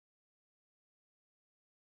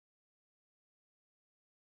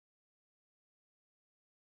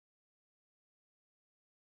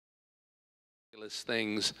miraculous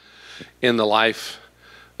things in the life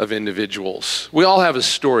of individuals. We all have a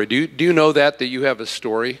story. Do you know that you have a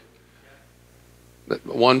story?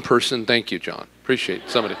 One person, thank you, John. Appreciate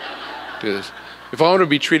somebody do this. If I want to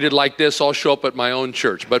be treated like this, I'll show up at my own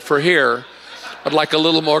church. But for here, I'd like a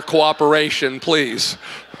little more cooperation, please.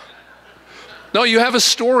 No, you have a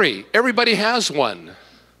story. Everybody has one.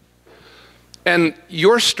 And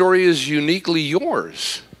your story is uniquely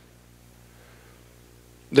yours.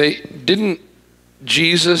 Didn't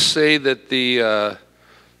Jesus say that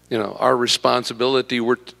our responsibility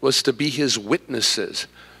was to be his witnesses?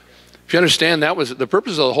 If you understand, that was the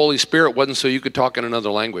purpose of the Holy Spirit wasn't so you could talk in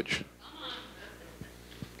another language.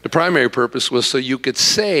 The primary purpose was so you could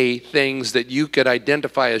say things that you could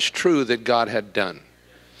identify as true that God had done.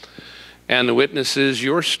 And the witness is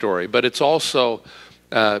your story, but it's also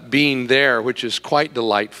being there, which is quite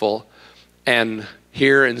delightful, and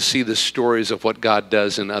hear and see the stories of what God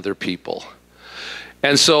does in other people.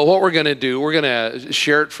 And so what we're going to do, we're going to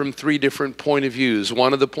share it from three different point of views.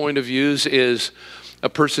 One of the point of views is a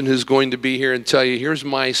person who's going to be here and tell you, here's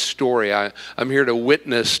my story. I'm here to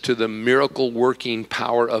witness to the miracle-working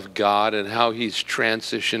power of God and how he's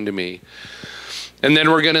transitioned to me. And then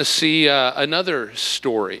we're going to see another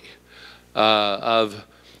story of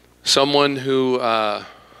someone who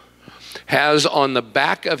has on the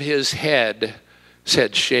back of his head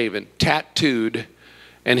shaven, tattooed,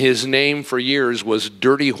 and his name for years was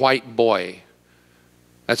Dirty White Boy.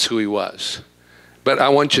 That's who he was. But I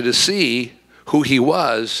want you to see who he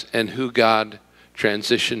was and who God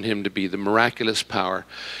transitioned him to be, the miraculous power.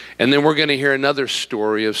 And then we're going to hear another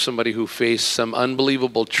story of somebody who faced some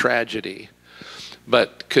unbelievable tragedy,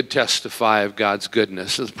 but could testify of God's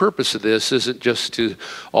goodness. So the purpose of this isn't just to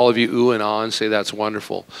all of you ooh and ah and say that's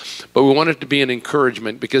wonderful, but we want it to be an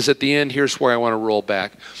encouragement, because at the end, here's where I want to roll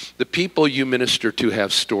back. The people you minister to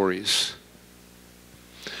have stories,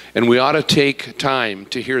 and we ought to take time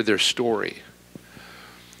to hear their story.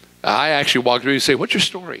 I actually walked through and say, what's your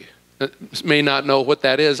story? May not know what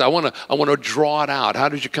that is. I want to draw it out. How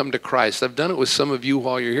did you come to Christ? I've done it with some of you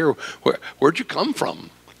while you're here. Where'd you come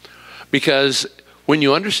from? Because when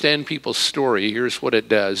you understand people's story, here's what it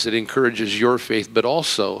does. It encourages your faith, but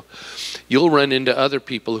also you'll run into other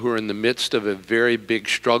people who are in the midst of a very big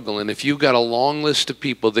struggle. And if you've got a long list of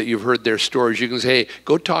people that you've heard their stories, you can say, hey,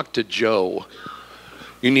 go talk to Joe.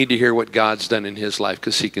 You need to hear what God's done in his life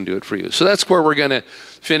because he can do it for you. So that's where we're going to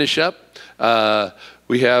finish up.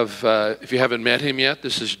 We have, if you haven't met him yet,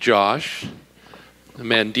 this is Josh, a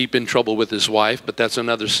man deep in trouble with his wife, but that's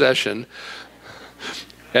another session.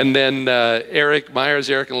 And then Eric Myers,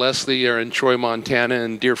 Eric and Leslie are in Troy, Montana,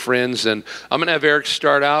 and dear friends. And I'm going to have Eric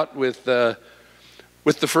start out with the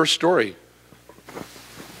first story.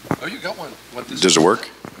 Oh, you got one. Does it work?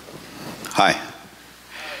 Hi.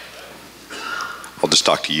 I'll just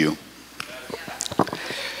talk to you.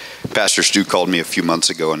 Pastor Stu called me a few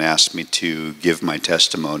months ago and asked me to give my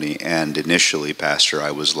testimony. And initially, Pastor,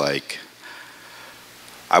 I was like,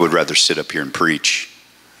 I would rather sit up here and preach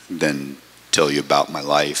than tell you about my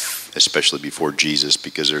life, especially before Jesus,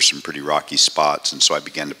 because there's some pretty rocky spots. And so I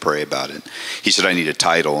began to pray about it. He said, I need a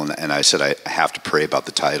title. And I said, I have to pray about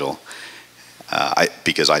the title.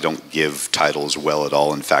 Because I don't give titles well at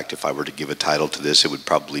all. In fact, if I were to give a title to this, it would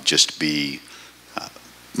probably just be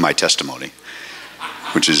my testimony,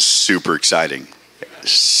 which is super exciting.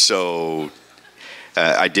 So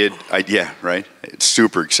yeah, right? It's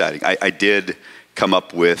super exciting. I did come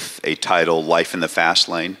up with a title, Life in the Fast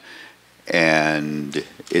Lane, and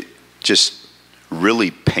it just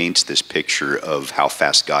really paints this picture of how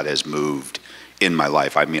fast God has moved in my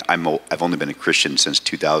life. I mean, I've only been a Christian since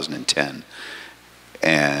 2010,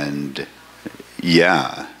 and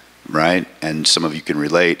yeah, right? And some of you can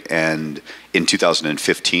relate. And in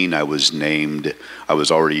 2015, the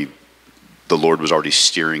Lord was already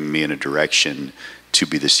steering me in a direction to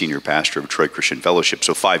be the senior pastor of Troy Christian Fellowship.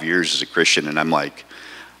 So 5 years as a Christian, and I'm like,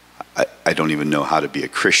 I don't even know how to be a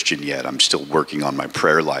Christian yet. I'm still working on my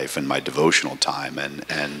prayer life and my devotional time.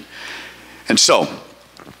 And so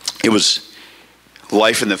it was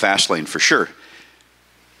life in the fast lane for sure.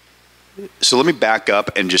 So let me back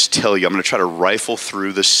up and just tell you, I'm going to try to rifle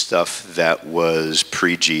through the stuff that was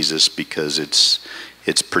pre-Jesus, because it's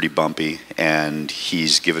pretty bumpy, and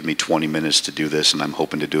he's given me 20 minutes to do this, and I'm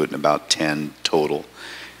hoping to do it in about 10 total.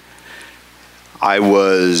 I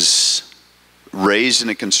was raised in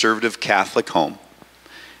a conservative Catholic home,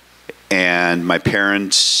 and my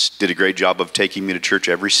parents did a great job of taking me to church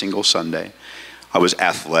every single Sunday. I was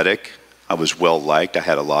athletic. I was well-liked. I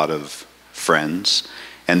had a lot of friends.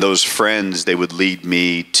 And those friends, they would lead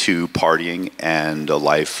me to partying and a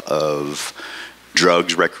life of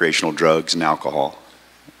drugs, recreational drugs, and alcohol.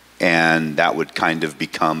 And that would kind of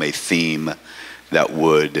become a theme that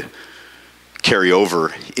would carry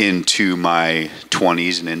over into my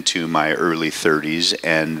 20s and into my early 30s.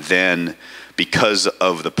 And then because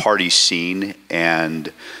of the party scene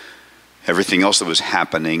and everything else that was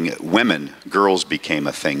happening, girls became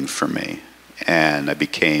a thing for me. And I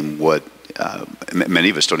became what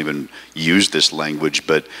many of us don't even use this language,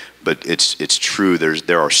 but it's true.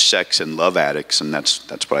 There are sex and love addicts, and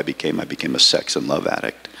that's what I became. I became a sex and love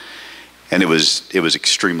addict. And it was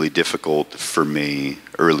extremely difficult for me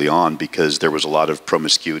early on because there was a lot of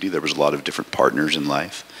promiscuity. There was a lot of different partners in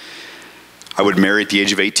life. I would marry at the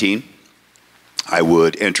age of 18. I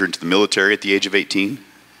would enter into the military at the age of 18.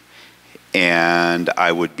 And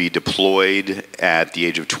I would be deployed at the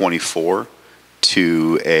age of 24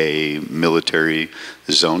 to a military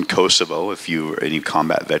zone, Kosovo, if you are any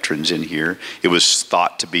combat veterans in here. It was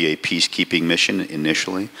thought to be a peacekeeping mission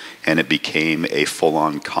initially, and it became a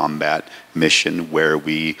full-on combat mission where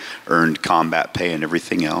we earned combat pay and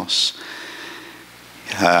everything else.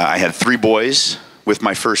 I had 3 boys with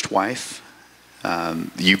my first wife.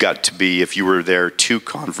 You got to be, if you were there, 2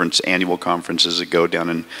 annual conferences ago down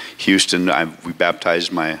in Houston. We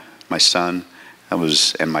baptized my son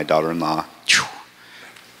and my daughter-in-law.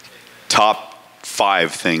 Top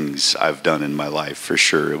 5 things I've done in my life for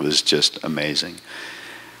sure. It was just amazing.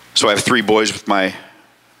 So I have 3 boys with my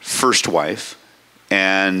first wife,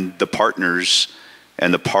 and the partners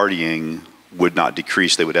and the partying would not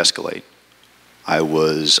decrease, they would escalate. I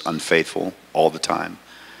was unfaithful all the time.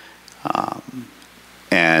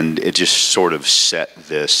 And it just sort of set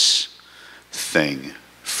this thing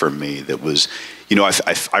for me that was,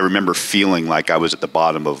 I remember feeling like I was at the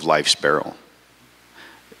bottom of life's barrel.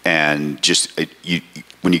 And just,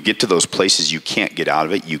 when you get to those places, you can't get out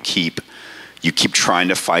of it. You keep trying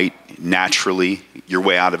to fight naturally your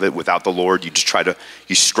way out of it without the Lord.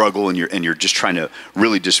 You struggle and you're just trying to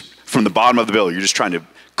really just, from the bottom of the barrel, you're just trying to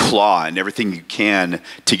claw and everything you can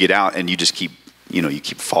to get out, and you just keep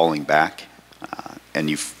falling back. And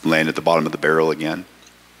you land at the bottom of the barrel again.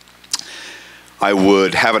 I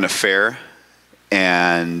would have an affair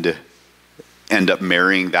and end up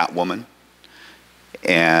marrying that woman,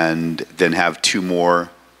 and then have 2 more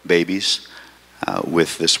babies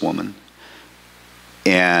with this woman.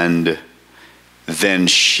 And then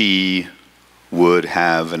she would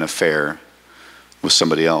have an affair with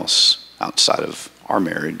somebody else outside of our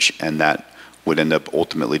marriage, and that would end up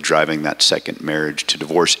ultimately driving that second marriage to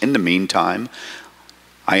divorce. In the meantime,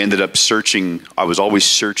 I ended up searching. I was always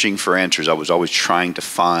searching for answers. I was always trying to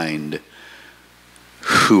find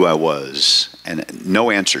who I was, and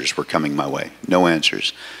no answers were coming my way. No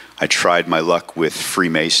answers. I tried my luck with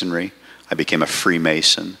Freemasonry. I became a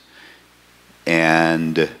Freemason,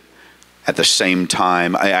 and at the same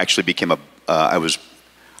time, I actually became I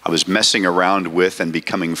was messing around with and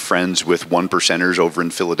becoming friends with 1%ers over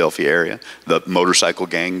in Philadelphia area, the motorcycle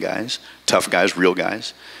gang guys, tough guys, real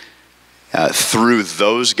guys. Through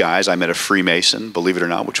those guys, I met a Freemason, believe it or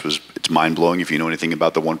not, it's mind-blowing if you know anything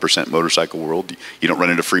about the 1% motorcycle world. You don't run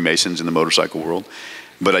into Freemasons in the motorcycle world.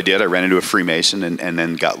 But I did. I ran into a Freemason and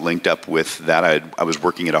then got linked up with that. I was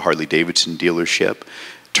working at a Harley-Davidson dealership,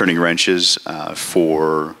 turning wrenches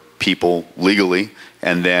for people legally,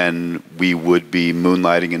 and then we would be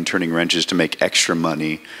moonlighting and turning wrenches to make extra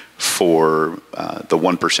money for the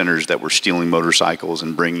 1%ers that were stealing motorcycles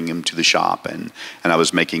and bringing them to the shop, and I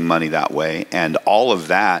was making money that way. And all of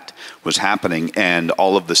that was happening, and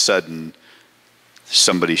all of a sudden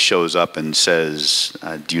somebody shows up and says,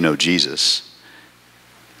 do you know Jesus?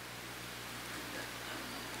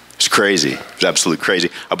 It's crazy. It was absolutely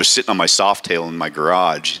crazy. I was sitting on my Softail in my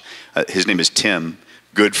garage. His name is Tim,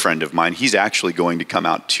 good friend of mine. He's actually going to come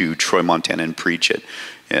out to Troy, Montana and preach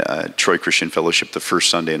at Troy Christian Fellowship the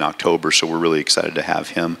first Sunday in October, so we're really excited to have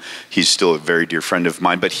him. He's still a very dear friend of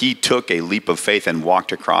mine, but he took a leap of faith and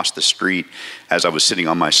walked across the street as I was sitting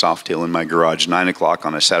on my Softail in my garage, 9 o'clock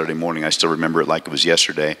on a Saturday morning. I still remember it like it was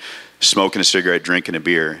yesterday, smoking a cigarette, drinking a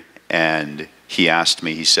beer, and he asked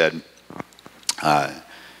me, he said,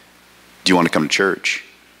 do you want to come to church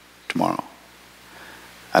tomorrow?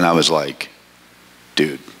 And I was like,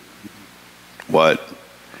 dude, what?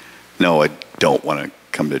 No, I don't want to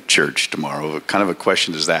come to church tomorrow. What kind of a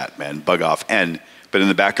question is that, man? Bug off. But in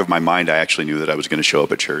the back of my mind, I actually knew that I was going to show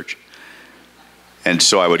up at church. And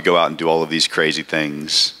so I would go out and do all of these crazy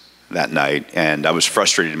things that night. And I was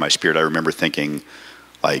frustrated in my spirit. I remember thinking,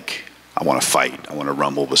 like, I want to fight. I want to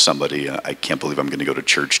rumble with somebody. I can't believe I'm going to go to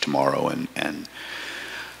church tomorrow. And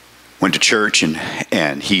went to church,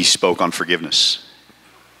 and he spoke on forgiveness.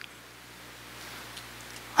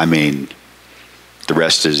 I mean, The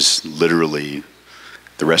rest is literally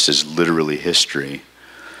history.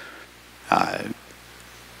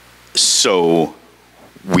 So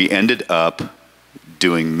we ended up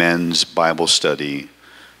doing men's Bible study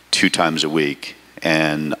 2 times a week,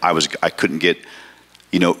 and I couldn't get,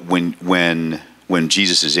 when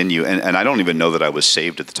Jesus is in you, and I don't even know that I was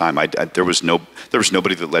saved at the time. There was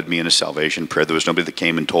nobody that led me into salvation prayer. There was nobody that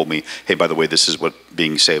came and told me, hey, by the way, this is what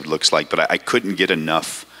being saved looks like. But I couldn't get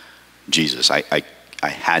enough Jesus. I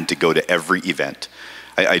had to go to every event.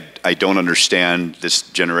 I don't understand this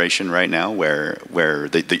generation right now where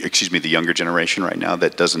the younger generation right now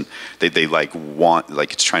that doesn't, they like want,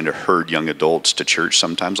 like it's trying to herd young adults to church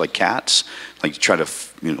sometimes like cats, like try to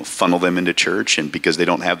funnel them into church, and because they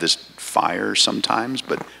don't have this fire sometimes,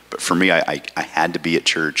 but for me, I had to be at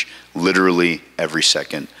church literally every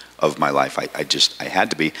second of my life. I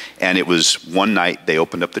had to be. And it was one night they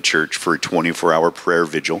opened up the church for a 24-hour prayer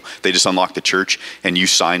vigil. They just unlocked the church, and you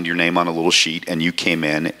signed your name on a little sheet, and you came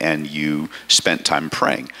in and you spent time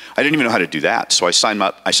praying. I didn't even know how to do that. So I signed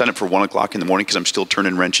up for 1 o'clock in the morning because I'm still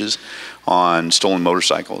turning wrenches on stolen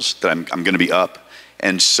motorcycles that I'm going to be up.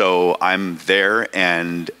 And so I'm there,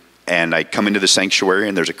 and I come into the sanctuary,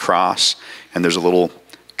 and there's a cross, and there's a little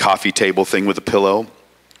coffee table thing with a pillow.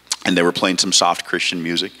 And they were playing some soft Christian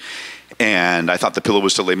music. And I thought the pillow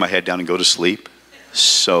was to lay my head down and go to sleep.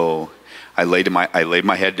 So I laid my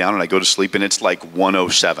head down and I go to sleep, and it's like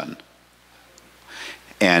 1:07.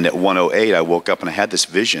 And at 1:08, I woke up and I had this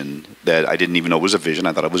vision that I didn't even know was a vision.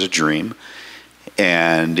 I thought it was a dream.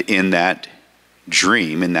 And in that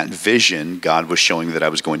dream, in that vision, God was showing me that I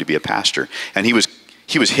was going to be a pastor. And he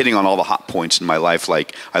was hitting on all the hot points in my life,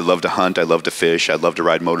 like I love to hunt, I love to fish, I love to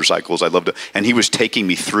ride motorcycles, and he was taking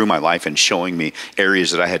me through my life and showing me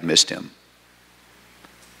areas that I had missed him.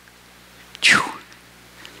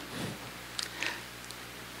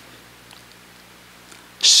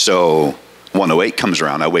 So 1:08 comes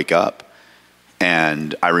around, I wake up,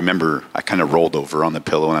 and I remember I kind of rolled over on the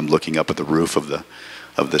pillow, and I'm looking up at the roof of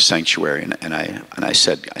the sanctuary, and I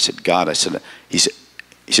said, God, he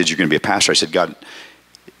said, you're going to be a pastor. I said, God,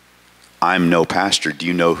 I'm no pastor. Do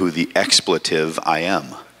you know who the expletive I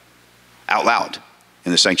am? Out loud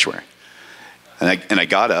in the sanctuary. And I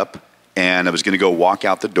got up, and I was going to go walk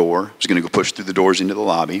out the door. I was going to go push through the doors into the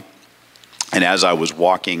lobby. And as I was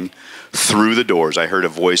walking through the doors, I heard a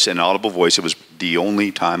voice, an audible voice. It was the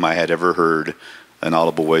only time I had ever heard an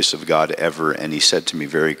audible voice of God ever. And he said to me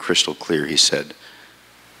very crystal clear, he said,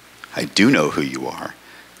 I do know who you are.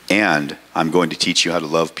 And I'm going to teach you how to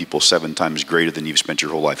love people 7 times greater than you've spent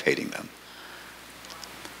your whole life hating them.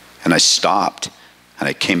 And I stopped, and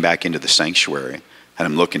I came back into the sanctuary, and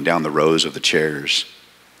I'm looking down the rows of the chairs,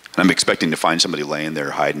 and I'm expecting to find somebody laying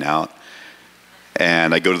there hiding out.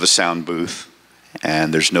 And I go to the sound booth,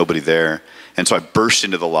 and there's nobody there. And so I burst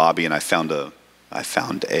into the lobby, and I found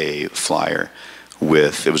a flyer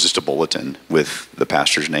with, it was just a bulletin with the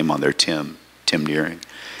pastor's name on there, Tim Ihrig,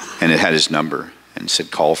 and it had his number. And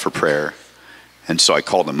said, call for prayer. And so I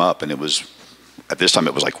called him up, and at this time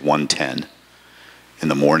it was like 1:10 in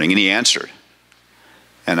the morning, and he answered.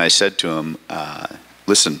 And I said to him,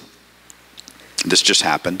 listen, this just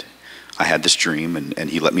happened. I had this dream, and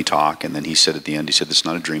he let me talk, and then he said at the end, he said, it's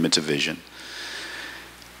not a dream, it's a vision.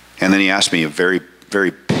 And then he asked me a very,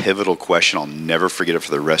 very pivotal question. I'll never forget it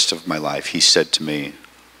for the rest of my life. He said to me,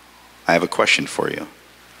 I have a question for you.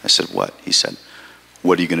 I said, what? He said,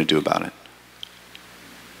 what are you going to do about it?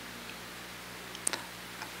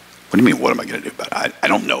 What do you mean, what am I going to do about it? I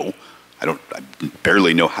don't know. I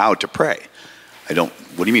barely know how to pray. What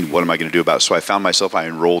do you mean, what am I going to do about it? So I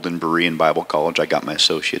enrolled in Berean Bible College. I got my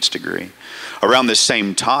associate's degree. Around this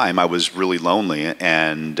same time, I was really lonely,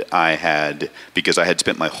 and because I had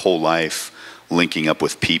spent my whole life linking up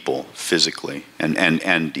with people physically and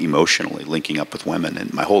emotionally, linking up with women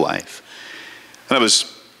in my whole life. And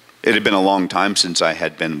it had been a long time since I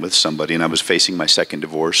had been with somebody, and I was facing my second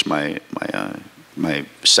divorce. My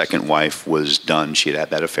second wife was done. She had had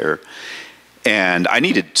that affair. And I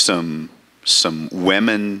needed some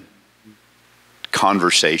women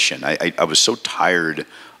conversation. I was so tired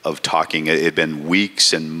of talking. It had been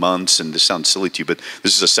weeks and months, and this sounds silly to you, but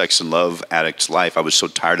this is a sex and love addict's life. I was so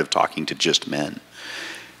tired of talking to just men.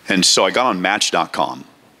 And so I got on Match.com.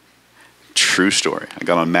 True story. I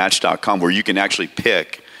got on Match.com, where you can actually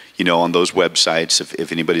pick, on those websites,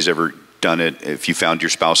 if anybody's ever done it. If you found your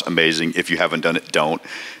spouse, amazing. If you haven't done it, don't.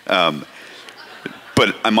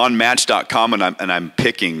 But I'm on Match.com, and I'm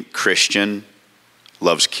picking Christian,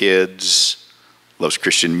 loves kids, loves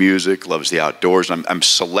Christian music, loves the outdoors. I'm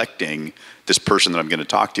selecting this person that I'm going to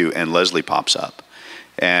talk to, and Leslie pops up.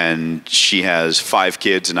 And she has 5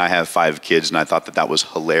 kids, and I have 5 kids, and I thought that was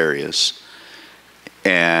hilarious.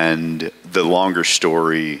 And the longer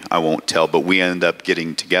story I won't tell, but we ended up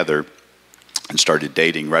getting together and started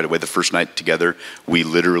dating right away. The first night together, we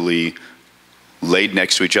literally laid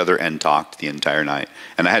next to each other and talked the entire night.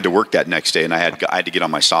 And I had to work that next day, and I had to get on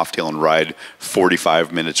my Softail and ride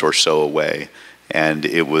 45 minutes or so away. And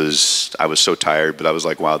I was so tired, but I was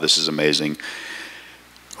like, wow, this is amazing.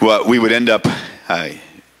 Well, we would end up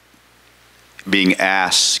being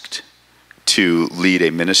asked to lead a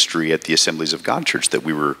ministry at the Assemblies of God church that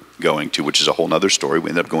we were going to, which is a whole nother story. We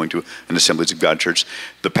ended up going to an Assemblies of God church.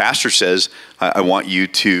 The pastor says, I want you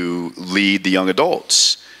to lead the young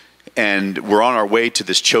adults. And we're on our way to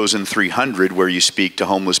this Chosen 300 where you speak to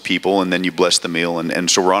homeless people and then you bless the meal.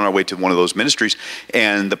 And so we're on our way to one of those ministries.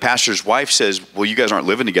 And the pastor's wife says, well, you guys aren't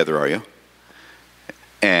living together, are you?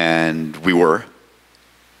 And we were.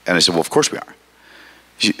 And I said, well, of course we are.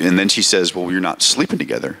 And then she says, well, you're not sleeping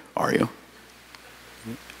together, are you?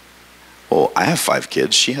 Well, I have 5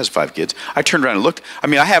 kids. She has 5 kids. I turned around and looked. I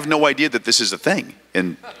mean, I have no idea that this is a thing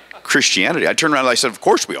in Christianity. I turned around and I said, of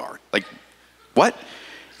course we are. Like, what?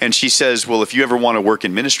 And she says, well, if you ever want to work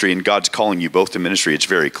in ministry and God's calling you both to ministry, it's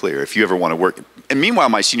very clear. If you ever want to work. And meanwhile,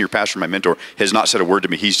 my senior pastor, my mentor, has not said a word to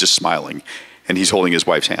me. He's just smiling and he's holding his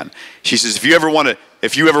wife's hand. She says, if you ever want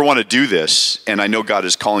to do this, and I know God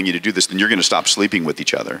is calling you to do this, then you're going to stop sleeping with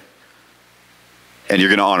each other and you're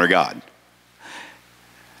going to honor God.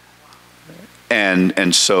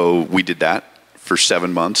 And so we did that for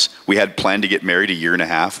 7 months. We had planned to get married 1.5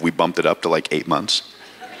 years. We bumped it up to like 8 months.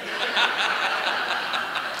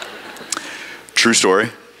 True story.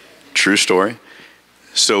 True story.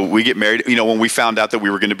 So we get married. You know, when we found out that we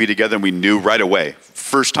were going to be together, and we knew right away,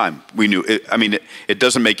 first time we knew. It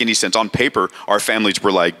doesn't make any sense. On paper, our families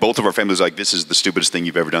were like, both of our families were like, this is the stupidest thing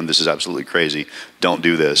you've ever done. This is absolutely crazy. Don't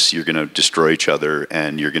do this. You're going to destroy each other,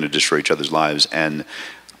 and you're going to destroy each other's lives. And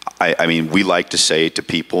I mean, we like to say to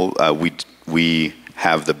people, we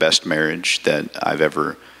have the best marriage that I've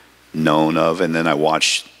ever known of. And then I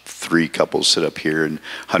watch 3 couples sit up here and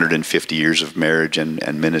 150 years of marriage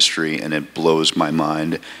and ministry, and it blows my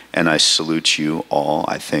mind. And I salute you all.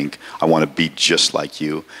 I think I want to be just like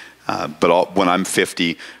you. But when I'm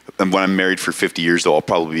 50, and when I'm married for 50 years, though, I'll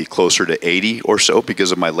probably be closer to 80 or so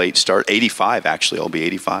because of my late start. 85, actually. I'll be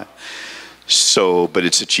 85. So, but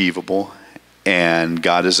it's achievable. And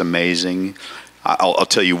God is amazing. I'll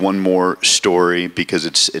tell you one more story because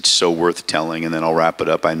it's so worth telling, and then I'll wrap it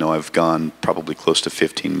up. I know I've gone probably close to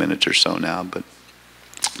 15 minutes or so now,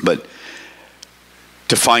 but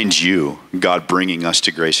to find you, God bringing us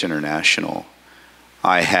to Grace International,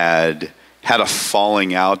 I had a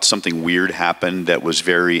falling out. Something weird happened that was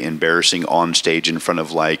very embarrassing on stage in front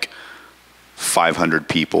of like 500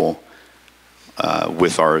 people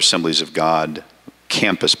with our Assemblies of God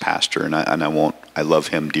campus pastor, and I love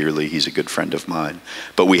him dearly. He's a good friend of mine.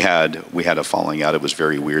 But we had a falling out. It was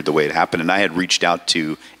very weird the way it happened. And I had reached out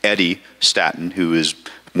to Eddie Staton, who is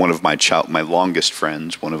one of my longest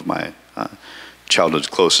friends, one of my childhood's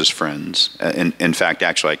closest friends. In fact,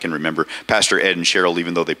 actually, I can remember Pastor Ed and Cheryl,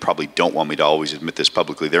 even though they probably don't want me to always admit this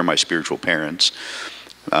publicly, they're my spiritual parents.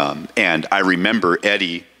 And I remember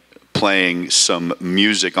Eddie playing some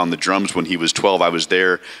music on the drums when he was 12. I was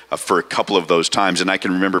there for a couple of those times, and I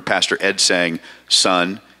can remember Pastor Ed saying,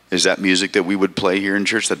 son, is that music that we would play here in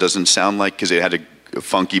church? That doesn't sound like, because it had a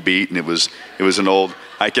funky beat, and it was an old,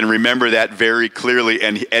 I can remember that very clearly,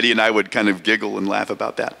 and Eddie and I would kind of giggle and laugh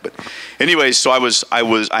about that. But anyways, so I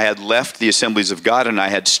had left the Assemblies of God, and I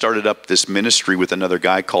had started up this ministry with another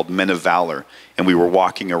guy called Men of Valor, and we were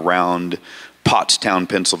walking around Pottstown,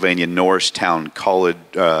 Pennsylvania, Norristown,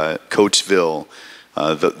 Coatesville,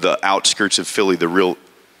 the outskirts of Philly, the real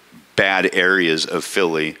bad areas of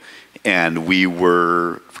Philly. And we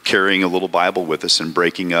were carrying a little Bible with us and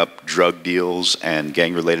breaking up drug deals and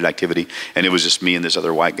gang-related activity. And it was just me and this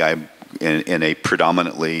other white guy in a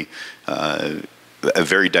predominantly, a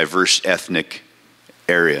very diverse ethnic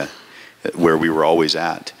area where we were always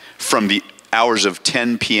at, from the hours of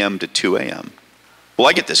 10 p.m. to 2 a.m. Well,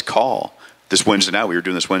 I get this call. This Wednesday night, we were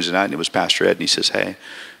doing this Wednesday night, and it was Pastor Ed, and he says, hey,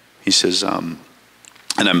 he says, and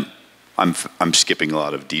I'm skipping a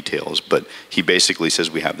lot of details, but he basically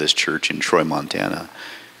says, we have this church in Troy, Montana,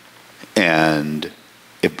 and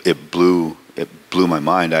it blew my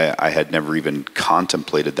mind. I had never even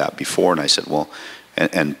contemplated that before, and I said, well,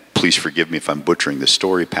 and please forgive me if I'm butchering the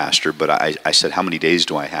story, Pastor, but I said, how many days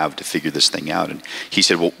do I have to figure this thing out? And he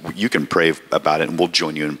said, well, you can pray about it, and we'll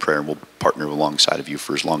join you in prayer, and we'll partner alongside of you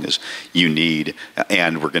for as long as you need.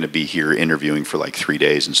 And we're going to be here interviewing for like 3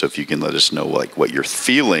 days, and so if you can let us know like what you're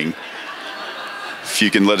feeling if you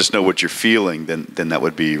can let us know what you're feeling, then that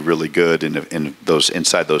would be really good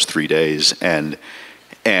inside those 3 days. And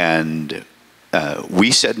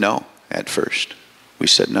we said no at first. We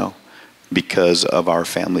said no because of our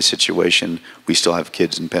family situation. We still have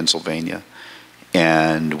kids in Pennsylvania,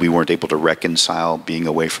 and we weren't able to reconcile being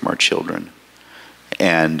away from our children.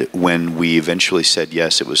 And when we eventually said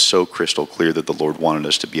yes, it was so crystal clear that the Lord wanted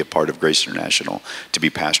us to be a part of Grace International, to be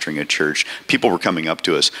pastoring a church. People were coming up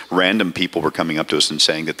to us, random people were coming up to us and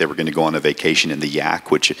saying that they were going to go on a vacation in the Yak,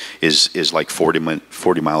 which is like 40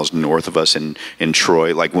 miles north of us in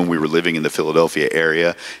Troy, like when we were living in the Philadelphia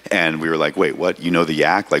area. And we were like, wait, what? You know the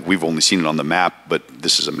Yak? Like, we've only seen it on the map, but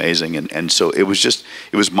this is amazing. And so it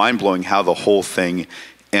was mind-blowing how the whole thing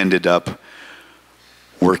ended up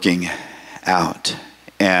working out.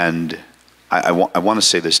 And I want to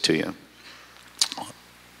say this to you.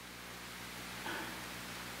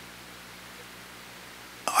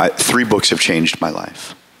 Three books have changed my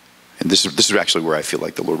life. And this is actually where I feel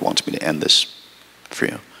like the Lord wants me to end this for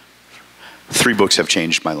you. 3 books have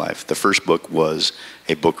changed my life. The first book was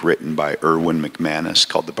a book written by Erwin McManus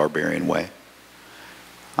called The Barbarian Way.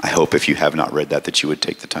 I hope if you have not read that you would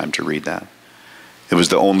take the time to read that. It was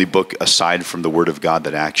the only book aside from the Word of God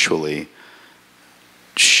that actually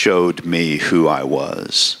showed me who I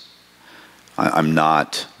was. I'm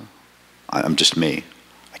just me.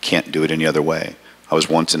 I can't do it any other way. I was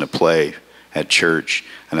once in a play at church,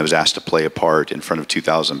 and I was asked to play a part in front of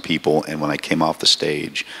 2,000 people, and when I came off the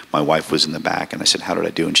stage, my wife was in the back, and I said, how did I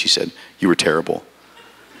do? And she said, you were terrible.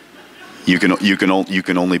 You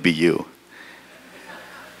can only be you.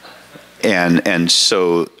 And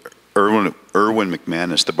so Erwin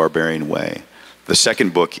McManus, The Barbarian Way. The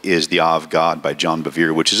second book is The Awe of God by John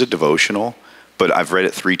Bevere, which is a devotional, but I've read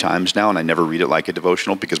it 3 times now, and I never read it like a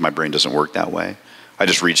devotional because my brain doesn't work that way. I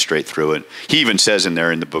just read straight through it. He even says in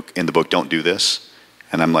the book, don't do this.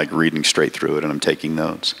 And I'm like reading straight through it, and I'm taking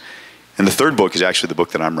notes. And the third book is actually the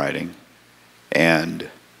book that I'm writing. And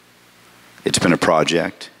it's been a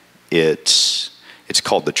project. It's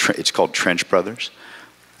called Trench Brothers.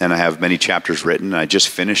 And I have many chapters written. And I just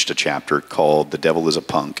finished a chapter called The Devil is a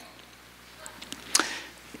Punk.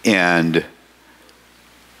 And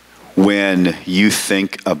when you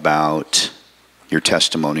think about your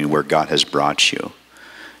testimony and where God has brought you,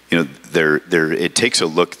 it takes a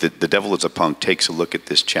look. The Devil is a Punk takes a look at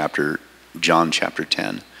this chapter, John chapter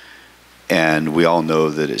 10, and we all know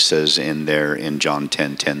that it says in there in John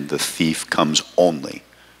 10:10, the thief comes only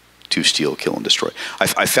to steal, kill, and destroy.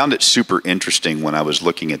 I found it super interesting when I was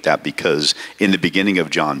looking at that because in the beginning of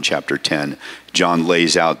John chapter 10, John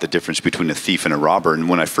lays out the difference between a thief and a robber. And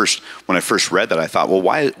when I first read that, I thought, well,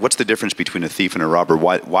 what's the difference between a thief and a robber?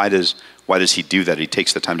 Why does he do that? He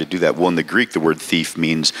takes the time to do that. Well, in the Greek, the word thief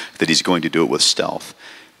means that he's going to do it with stealth.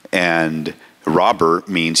 And robber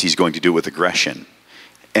means he's going to do it with aggression.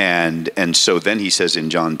 And so then he says in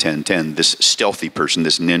John 10:10, this stealthy person,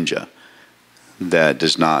 this ninja, that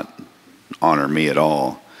does not honor me at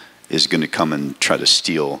all is going to come and try to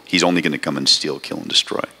steal. He's only going to come and steal, kill, and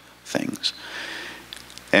destroy things.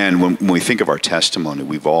 And when we think of our testimony,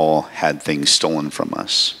 we've all had things stolen from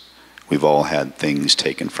us. We've all had things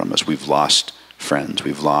taken from us. We've lost friends.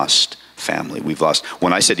 We've lost family.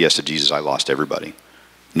 When I said yes to Jesus, I lost everybody.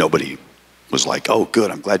 Nobody was like, oh, good,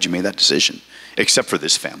 I'm glad you made that decision, except for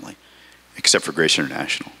this family, except for Grace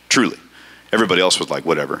International. Truly. Everybody else was like,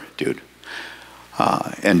 whatever, dude.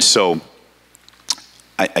 And so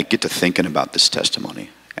I get to thinking about this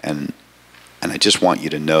testimony, and I just want you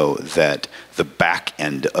to know that the back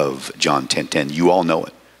end of John 10:10, you all know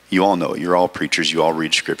it. You all know it. You're all preachers. You all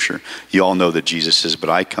read Scripture. You all know that Jesus says,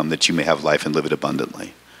 but I come that you may have life and live it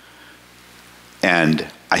abundantly. And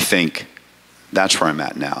I think that's where I'm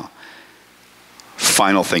at now.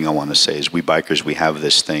 Final thing I want to say is we bikers, we have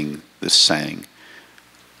this saying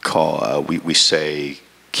called, we say,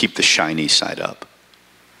 keep the shiny side up.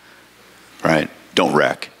 Right? Don't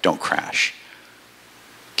wreck. Don't crash.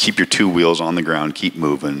 Keep your 2 wheels on the ground. Keep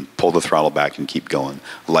moving. Pull the throttle back and keep going.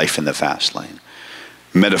 Life in the fast lane.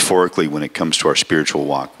 Metaphorically, when it comes to our spiritual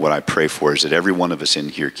walk, what I pray for is that every one of us in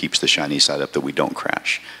here keeps the shiny side up, that we don't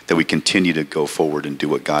crash, that we continue to go forward and do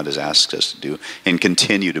what God has asked us to do and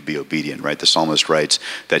continue to be obedient, right? The psalmist writes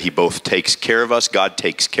that he both takes care of us, God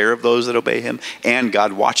takes care of those that obey him, and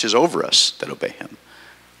God watches over us that obey him.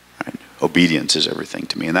 Right? Obedience is everything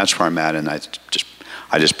to me, and that's where I'm at, and I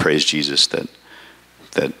just praise Jesus that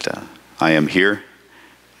I am here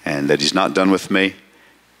and that he's not done with me.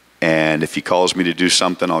 And if he calls me to do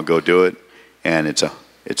something, I'll go do it. And it's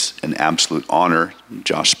an absolute honor.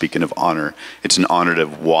 Josh, speaking of honor, it's an honor to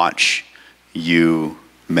watch you,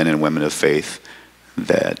 men and women of faith,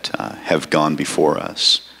 that have gone before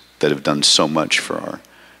us, that have done so much for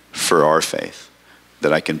our faith,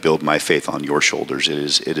 that I can build my faith on your shoulders.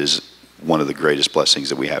 It is one of the greatest blessings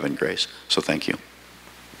that we have in grace. So thank you.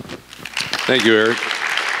 Thank you, Eric.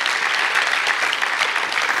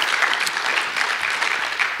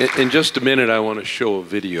 In just a minute, I want to show a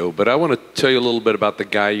video, but I want to tell you a little bit about the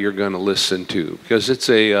guy you're going to listen to, because it's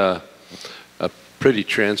a pretty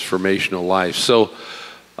transformational life. So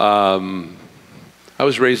I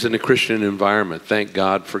was raised in a Christian environment. Thank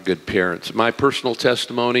God for good parents. My personal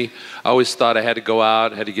testimony, I always thought I had to go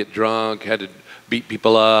out, had to get drunk, had to beat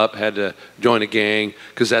people up, had to join a gang,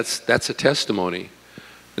 because that's a testimony.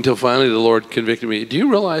 Until finally the Lord convicted me. Do you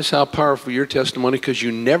realize how powerful your testimony, because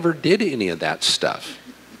you never did any of that stuff?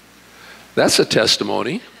 That's a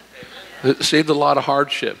testimony. It saved a lot of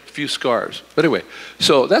hardship, a few scars. But anyway,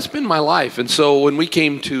 so that's been my life. And so when we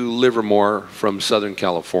came to Livermore from Southern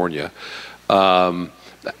California,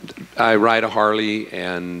 I ride a Harley,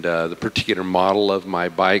 and the particular model of my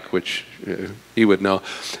bike, which you would know,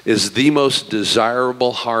 is the most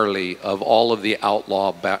desirable Harley of all of the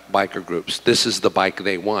outlaw biker groups. This is the bike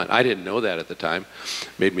they want. I didn't know that at the time.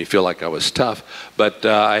 Made me feel like I was tough. But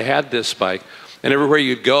I had this bike. And everywhere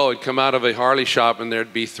you'd go, it'd come out of a Harley shop, and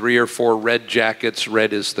there'd be 3 or 4 red jackets.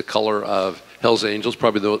 Red is the color of Hell's Angels,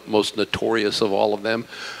 probably the most notorious of all of them.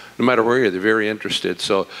 No matter where you're, they're very interested.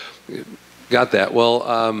 So got that.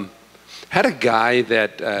 Well, had a guy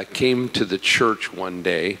that came to the church one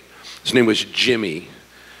day. His name was Jimmy.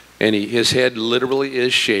 And his head literally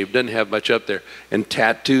is shaved, doesn't have much up there. And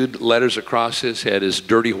tattooed letters across his head is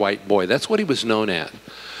Dirty White Boy. That's what he was known as.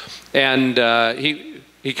 And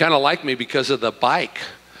he kind of liked me because of the bike.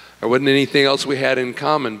 There wasn't anything else we had in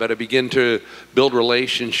common, but I began to build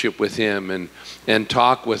relationship with him and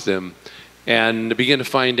talk with him, and begin to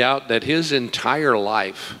find out that his entire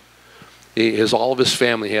life, all of his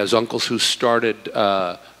family, he has uncles who started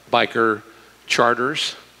biker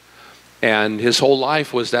charters, and his whole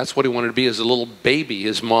life was that's what he wanted to be as a little baby.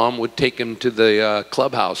 His mom would take him to the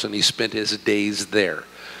clubhouse, and he spent his days there.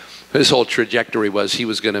 His whole trajectory was he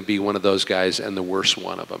was going to be one of those guys, and the worst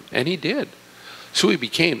one of them. And he did. So he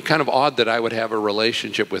became kind of odd that I would have a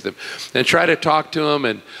relationship with him. And try to talk to him,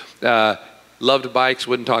 and loved bikes,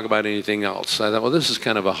 wouldn't talk about anything else. I thought, well, this is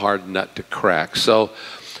kind of a hard nut to crack. So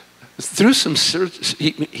through some search,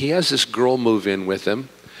 he has this girl move in with him,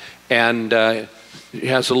 and he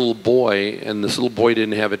has a little boy, and this little boy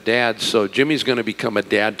didn't have a dad, so Jimmy's going to become a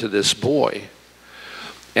dad to this boy.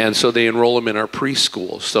 And so they enroll him in our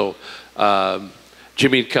preschool. So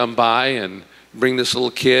Jimmy'd come by and bring this little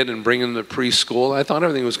kid and bring him to preschool. I thought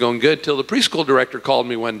everything was going good till the preschool director called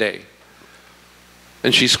me one day.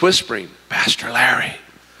 And she's whispering, "Pastor Larry."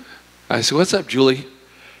 I said, "What's up, Julie?"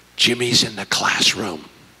 "Jimmy's in the classroom."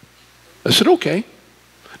 I said, "Okay."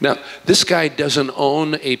 Now, this guy doesn't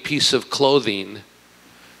own a piece of clothing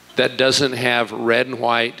that doesn't have red and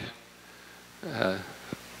white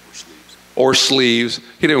or sleeves.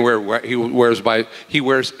 He didn't wear, he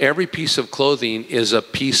wears every piece of clothing is a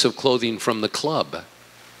piece of clothing from the club.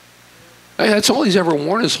 That's all he's ever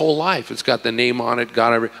worn his whole life. It's got the name on it,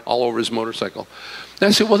 got all over his motorcycle. And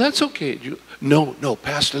I said, "Well, that's okay." No,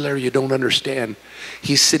 Pastor Larry, you don't understand.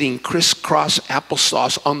 He's sitting crisscross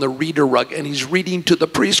applesauce on the reader rug, and he's reading to the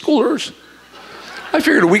preschoolers. I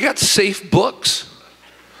figured, we got safe books.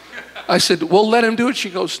 I said, "Well, let him do it." She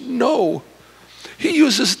goes, "No. He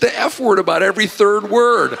uses the F word about every 3rd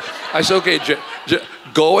word." I said, "Okay,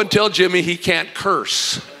 go and tell Jimmy he can't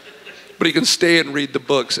curse, but he can stay and read the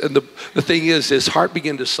books." And the thing is, his heart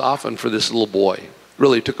began to soften for this little boy.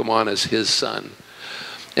 Really took him on as his son.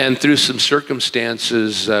 And through some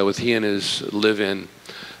circumstances with he and his live-in,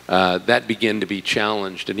 that began to be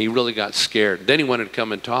challenged, and he really got scared. Then he wanted to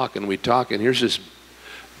come and talk, and we'd talk, and here's this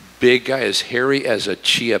big guy, as hairy as a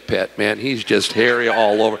chia pet, man. He's just hairy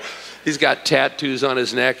all over. He's got tattoos on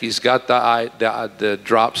his neck. He's got the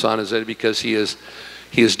drops on his head because he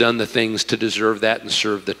has done the things to deserve that and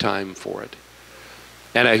serve the time for it.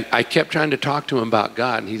 And I kept trying to talk to him about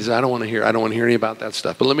God, and he said, I don't want to hear any about that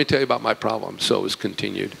stuff. But let me tell you about my problem. So it was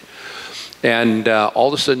continued. And all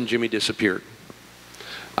of a sudden, Jimmy disappeared.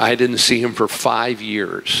 I didn't see him for 5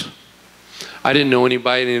 years. I didn't know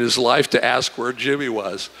anybody in his life to ask where Jimmy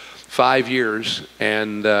was. 5 years,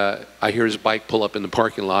 and I hear his bike pull up in the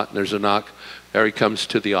parking lot, and there's a knock. There he comes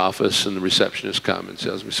to the office, and the receptionist comes and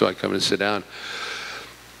tells me, so I come and sit down.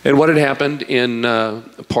 And what had happened in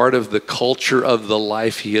part of the culture of the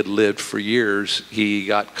life he had lived for years, he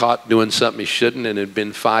got caught doing something he shouldn't, and had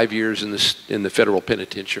been 5 years in the federal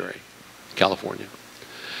penitentiary, California.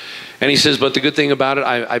 And he says, but the good thing about it,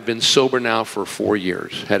 I've been sober now for 4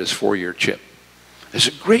 years, had his 4-year chip. I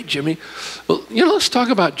said, great, Jimmy. Well, let's talk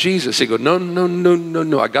about Jesus. He goes, no, no, no, no,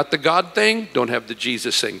 no. I got the God thing, don't have the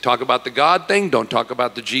Jesus thing. Talk about the God thing, don't talk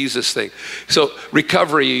about the Jesus thing. So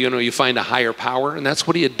recovery, you find a higher power, and that's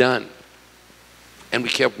what he had done. And we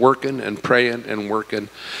kept working and praying and working.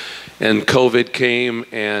 And COVID came,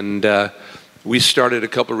 and we started a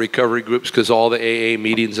couple of recovery groups because all the AA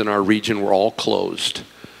meetings in our region were all closed.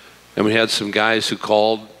 And we had some guys who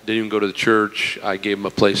called, didn't even go to the church. I gave them a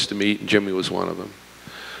place to meet, and Jimmy was one of them.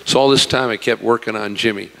 So all this time I kept working on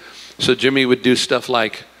Jimmy. So Jimmy would do stuff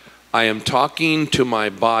like, I am talking to my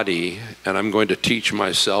body, and I'm going to teach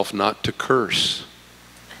myself not to curse.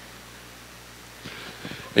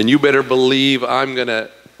 And you better believe I'm going to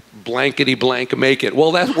blankety blank make it.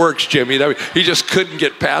 Well, that works, Jimmy. He just couldn't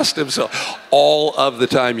get past himself. All of the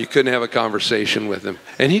time, you couldn't have a conversation with him.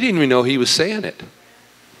 And he didn't even know he was saying it.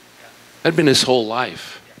 That'd been his whole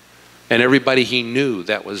life. And everybody he knew,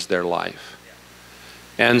 that was their life.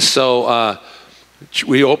 And so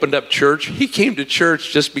we opened up church. He came to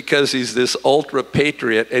church just because he's this ultra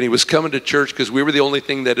patriot, and he was coming to church because we were the only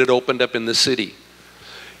thing that had opened up in the city.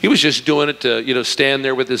 He was just doing it to, stand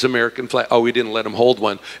there with his American flag. Oh, we didn't let him hold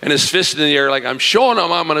one. And his fist in the air like, I'm showing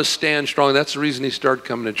him I'm going to stand strong. That's the reason he started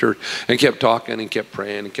coming to church, and kept talking and kept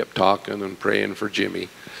praying and kept talking and praying for Jimmy.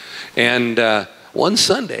 And one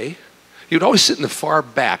Sunday, he would always sit in the far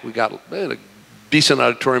back. We got a decent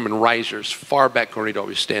auditorium and risers. Far back corner, he'd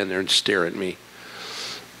always stand there and stare at me.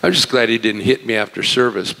 I'm just glad he didn't hit me after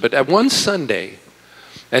service. But at one Sunday,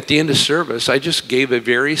 at the end of service, I just gave a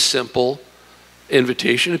very simple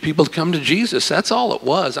invitation to people to come to Jesus. That's all it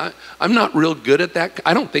was. I'm not real good at that.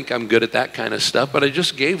 I don't think I'm good at that kind of stuff, but I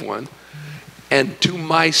just gave one. And to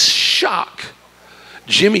my shock,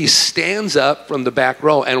 Jimmy stands up from the back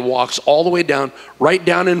row and walks all the way down, right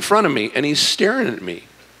down in front of me, and he's staring at me.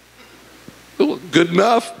 Well, good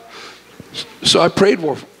enough. So I prayed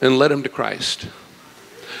for him and led him to Christ.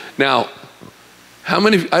 Now, how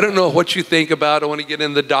many, I don't know what you think about, I want to get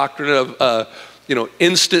in the doctrine of,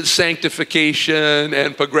 instant sanctification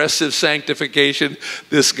and progressive sanctification.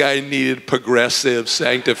 This guy needed progressive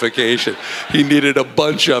sanctification. He needed a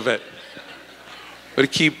bunch of it. But I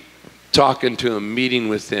keep talking to him, meeting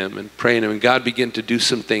with him, and praying to him, and God began to do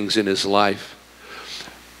some things in his life.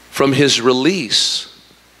 From his release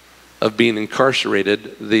of being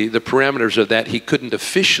incarcerated, the parameters of that, he couldn't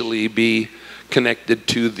officially be connected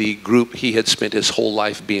to the group he had spent his whole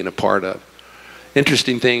life being a part of.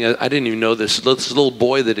 Interesting thing, I didn't even know this little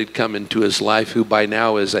boy that had come into his life, who by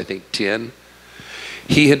now is, I think, 10.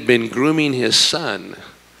 He had been grooming his son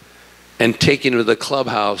and taking him to the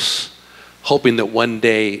clubhouse, hoping that one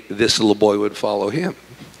day this little boy would follow him.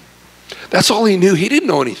 That's all he knew. He didn't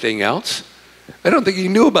know anything else. I don't think he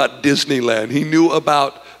knew about Disneyland. He knew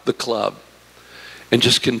about the club, and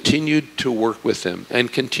just continued to work with him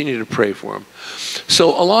and continue to pray for him.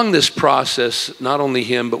 So along this process, not only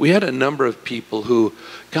him, but we had a number of people who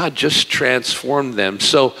God just transformed them.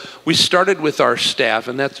 So we started with our staff,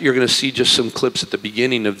 and that's, you're going to see just some clips at the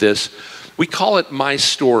beginning of this. We call it My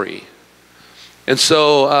Story. And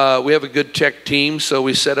so we have a good tech team, so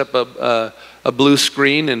we set up a blue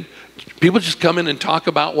screen, and people just come in and talk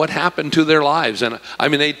about what happened to their lives. And I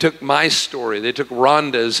mean, they took my story, they took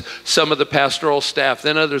Rhonda's, some of the pastoral staff,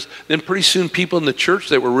 then others, then pretty soon people in the church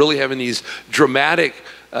that were really having these dramatic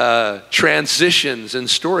transitions and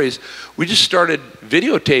stories. We just started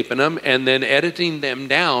videotaping them and then editing them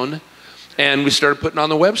down, and we started putting on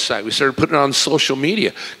the website. We started putting it on social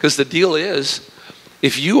media, because the deal is,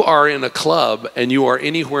 if you are in a club and you are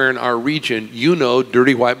anywhere in our region, you know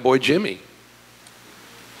Dirty White Boy Jimmy.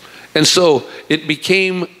 And so it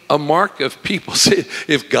became a mark of people saying,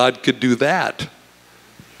 if God could do that,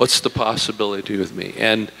 what's the possibility with me?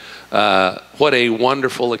 And what a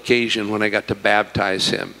wonderful occasion when I got to baptize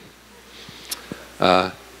him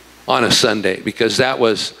on a Sunday, because that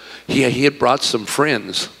was, he had brought some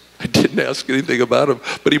friends. I didn't ask anything about him,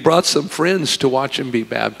 but he brought some friends to watch him be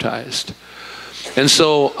baptized. And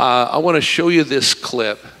so I want to show you this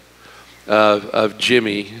clip of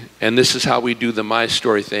Jimmy, and this is how we do the My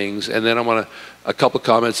Story things, and then I want a couple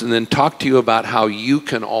comments, and then talk to you about how you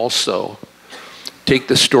can also take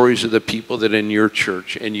the stories of the people that are in your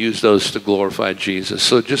church and use those to glorify Jesus.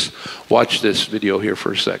 So just watch this video here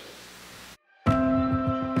for a sec.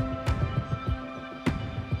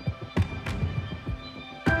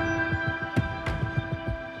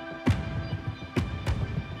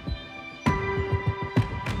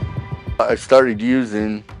 I started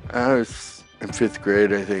using, I was in 5th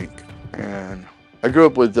grade, I think, and I grew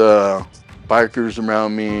up with bikers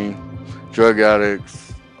around me, drug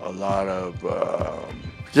addicts, a lot of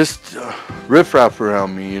just riffraff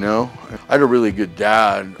around me, you know. I had a really good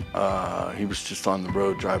dad. He was just on the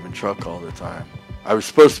road driving truck all the time. I was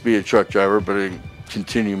supposed to be a truck driver, but I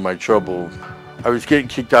continued my trouble. I was getting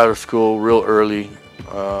kicked out of school real early.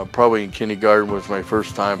 Probably in kindergarten was my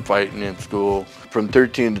first time fighting in school. From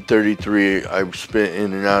 13 to 33, I spent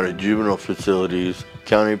in and out of juvenile facilities,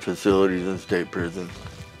 county facilities, and state prisons.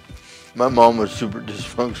 My mom was super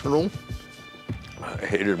dysfunctional. I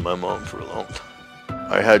hated my mom for a long time.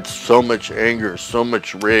 I had so much anger, so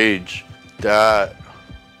much rage that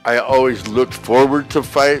I always looked forward to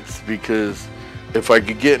fights, because if I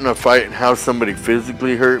could get in a fight and have somebody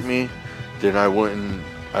physically hurt me, then I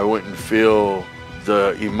wouldn't feel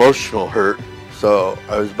the emotional hurt. So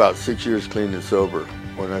I was about 6 years clean and sober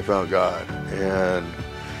when I found God. And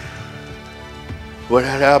what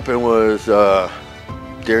had happened was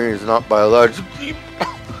Darian's not biologically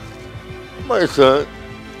my son,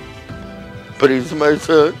 but he's my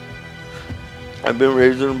son. I've been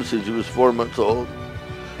raising him since he was 4 months old.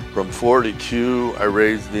 From 4 to 2, I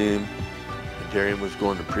raised him. And Darian was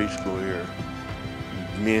going to preschool here.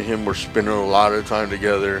 Me and him were spending a lot of time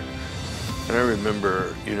together. And I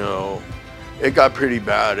remember, you know, it got pretty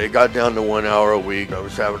bad. It got down to 1 hour a week. I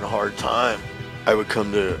was having a hard time. I would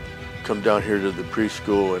come down here to the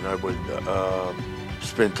preschool, and I would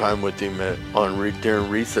spend time with him during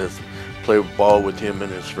recess, play ball with him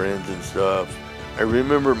and his friends and stuff. I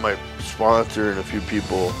remember my sponsor and a few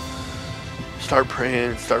people start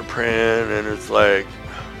praying, and it's like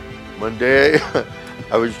one day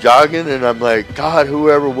I was jogging and I'm like, God,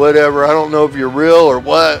 whoever, whatever, I don't know if you're real or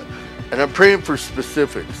what. And I'm praying for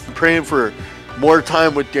specifics. I'm praying for more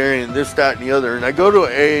time with Darian, this, that, and the other. And I go to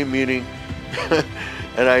an AA meeting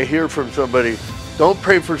and I hear from somebody, don't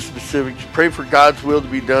pray for specifics, pray for God's will to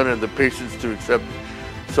be done and the patience to accept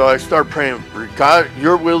it. So I start praying for God,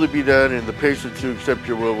 your will to be done and the patience to accept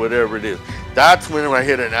your will, whatever it is. That's when I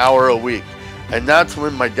hit an hour a week. And that's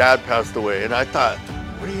when my dad passed away. And I thought,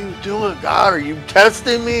 what are you doing, God? Are you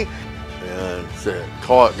testing me? And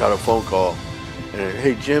got a phone call. And,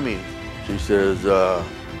 hey, Jimmy, she says,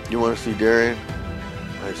 you want to see Darian?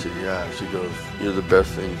 I said, yeah. She goes, you're the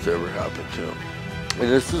best thing that's ever happened to him. And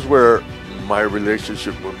this is where my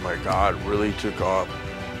relationship with my God really took off.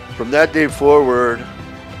 From that day forward,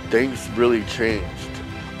 things really changed.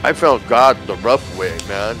 I found God the rough way,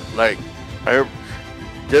 man. Like,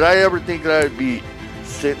 did I ever think that I'd be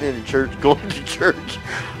sitting in church, going to church,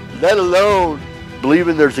 let alone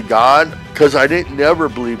believing there's a God? Because I didn't never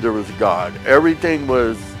believe there was a God. Everything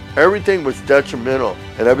was detrimental.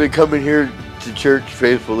 And I've been coming here to church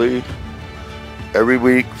faithfully every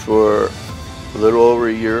week for a little over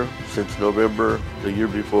a year, since November the year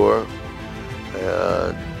before.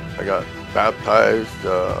 And I got baptized.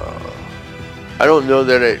 I don't know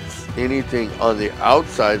that it's anything on the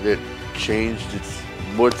outside that changed. It's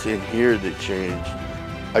what's in here that changed.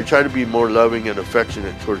 I try to be more loving and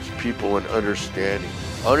affectionate towards people and understanding.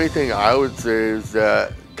 Only thing I would say is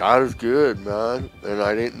that God is good, man, and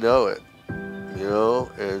I didn't know it, you know,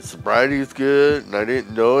 and sobriety is good, and I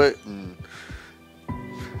didn't know it, and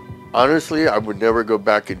honestly, I would never go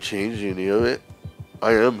back and change any of it.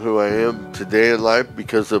 I am who I am today in life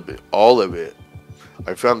because of all of it.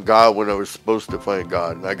 I found God when I was supposed to find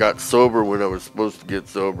God, and I got sober when I was supposed to get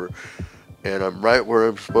sober. And I'm right where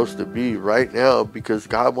I'm supposed to be right now because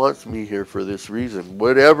God wants me here for this reason,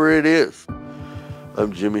 whatever it is.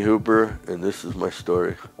 I'm Jimmy Hooper, and this is my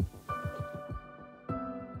story.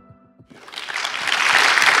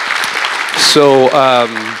 So,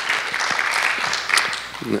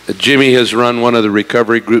 Jimmy has run one of the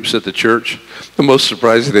recovery groups at the church. The most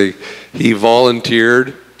surprising thing, he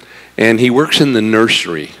volunteered, and he works in the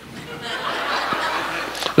nursery.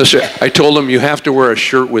 I told him, you have to wear a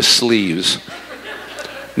shirt with sleeves.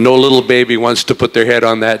 No little baby wants to put their head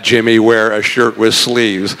on that, Jimmy, wear a shirt with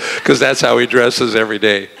sleeves, because that's how he dresses every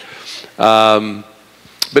day. But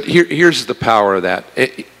here's the power of that.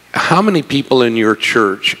 How many people in your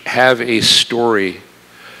church have a story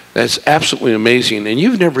that's absolutely amazing, and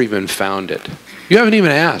you've never even found it? You haven't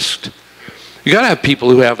even asked. You got to have people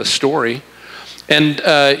who have a story. And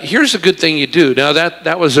here's a good thing you do. Now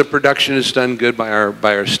that was a production that's done good by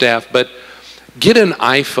our staff, but get an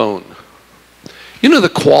iPhone. You know the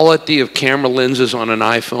quality of camera lenses on an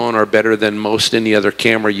iPhone are better than most any other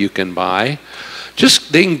camera you can buy.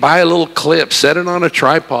 They can buy a little clip, set it on a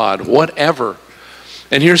tripod, whatever.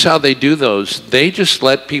 And here's how they do those. They just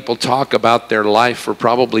let people talk about their life for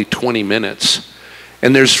probably 20 minutes.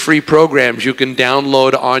 And there's free programs you can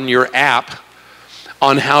download on your app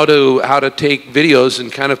on how to take videos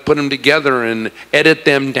and kind of put them together and edit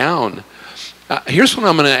them down. Here's what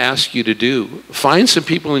I'm going to ask you to do. Find some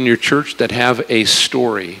people in your church that have a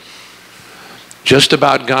story just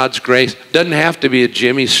about God's grace. Doesn't have to be a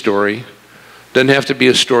Jimmy story. Doesn't have to be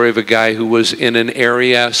a story of a guy who was in an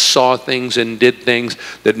area, saw things and did things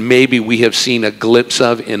that maybe we have seen a glimpse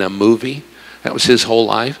of in a movie. That was his whole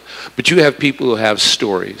life. But you have people who have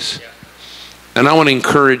stories. And I want to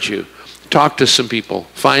encourage you. Talk to some people.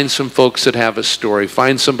 Find some folks that have a story.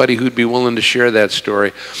 Find somebody who'd be willing to share that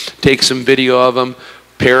story. Take some video of them,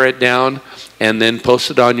 pare it down, and then post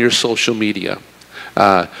it on your social media.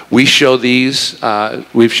 We show these.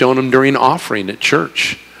 We've shown them during offering at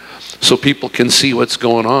church, so people can see what's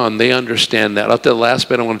going on. They understand that. I'll tell the last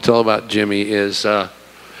bit I want to tell about Jimmy is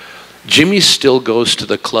Jimmy still goes to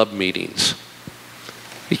the club meetings.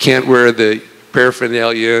 He can't wear the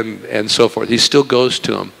paraphernalia and so forth. He still goes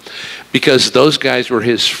to them because those guys were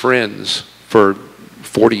his friends for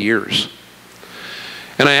 40 years.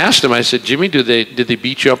 And I asked him, I said, Jimmy, did they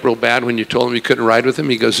beat you up real bad when you told them you couldn't ride with them?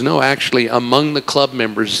 He goes, no, actually, among the club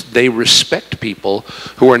members, they respect people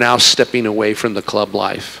who are now stepping away from the club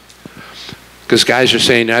life. Because guys are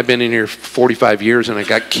saying, I've been in here 45 years and I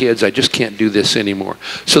got kids, I just can't do this anymore.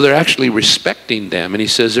 So they're actually respecting them. And he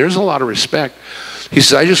says, there's a lot of respect. He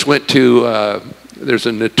says, I just went to, there's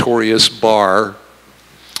a notorious bar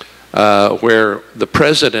where the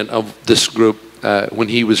president of this group, when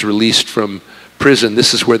he was released from prison,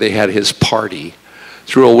 this is where they had his party.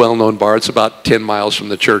 It's a real well-known bar. It's about 10 miles from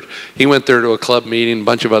the church. He went there to a club meeting. A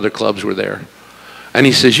bunch of other clubs were there. And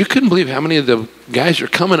he says, you couldn't believe how many of the guys are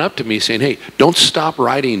coming up to me saying, hey, don't stop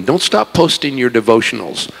writing. Don't stop posting your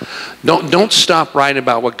devotionals. Don't stop writing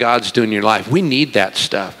about what God's doing in your life. We need that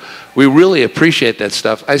stuff. We really appreciate that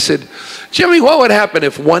stuff. I said, Jimmy, what would happen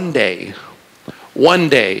if one day,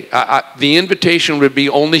 the invitation would be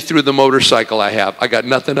only through the motorcycle I have. I got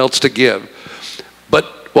nothing else to give. But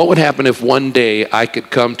what would happen if one day I could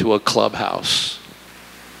come to a clubhouse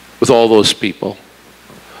with all those people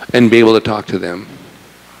and be able to talk to them?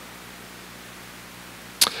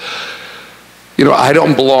 You know, I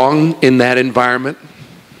don't belong in that environment.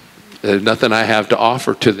 There's nothing I have to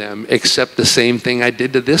offer to them except the same thing I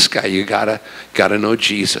did to this guy. You gotta know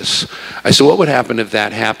Jesus. I said, what would happen if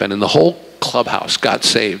that happened and the whole clubhouse got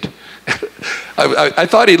saved? I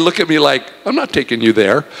thought he'd look at me like, I'm not taking you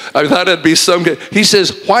there. I thought it'd be some good. He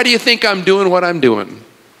says, why do you think I'm doing what I'm doing?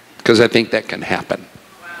 Because I think that can happen.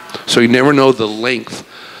 Wow. So you never know the length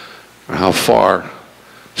or how far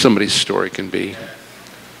somebody's story can be.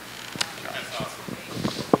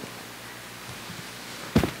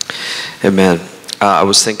 Amen. I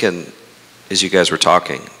was thinking, as you guys were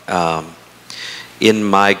talking, in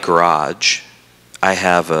my garage, I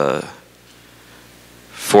have a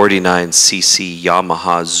 49cc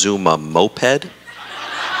Yamaha Zuma moped that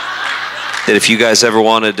if you guys ever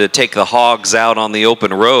wanted to take the hogs out on the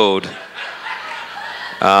open road,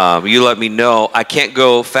 you let me know. I can't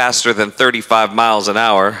go faster than 35 miles an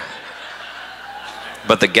hour,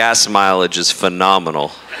 but the gas mileage is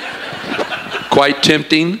phenomenal. Quite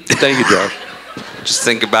tempting. Thank you, Josh. Just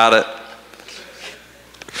think about it.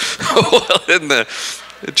 Well, in the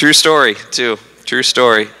true story, too. True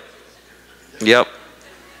story. Yep.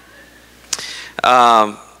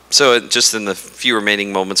 So just in the few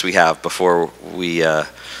remaining moments we have before we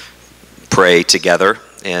pray together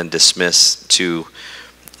and dismiss to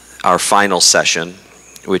our final session,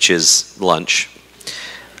 which is lunch.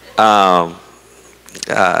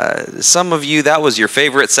 Some of you, that was your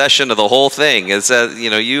favorite session of the whole thing. It's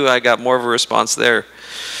I got more of a response there.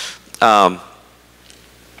 I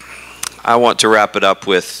want to wrap it up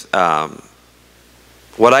with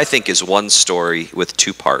what I think is one story with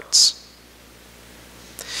two parts.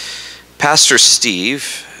 Pastor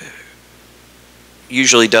Steve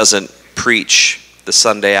usually doesn't preach the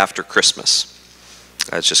Sunday after Christmas.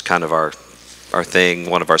 That's just kind of our thing.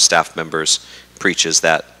 One of our staff members preaches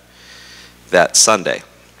that Sunday.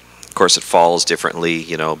 Of course, it falls differently,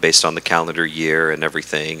 based on the calendar year and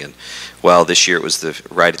everything. And well, this year it was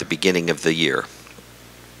right at the beginning of the year.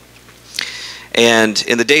 And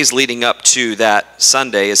in the days leading up to that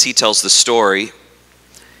Sunday, as he tells the story,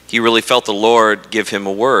 he really felt the Lord give him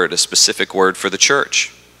a specific word for the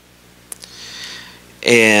church.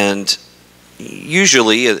 And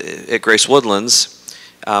usually at Grace Woodlands,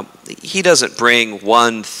 he doesn't bring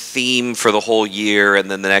one theme for the whole year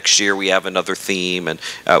and then the next year we have another theme, and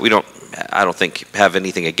I don't think have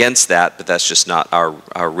anything against that, but that's just not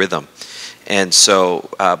our rhythm. And so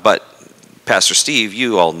but Pastor Steve,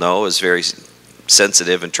 you all know, is very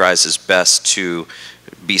sensitive and tries his best to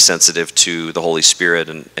be sensitive to the Holy Spirit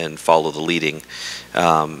and follow the leading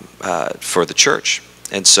for the church.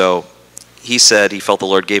 And so he said he felt the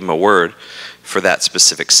Lord gave him a word for that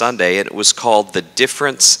specific Sunday, and it was called The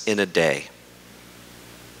Difference in a Day.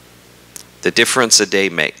 The difference a day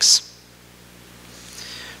makes.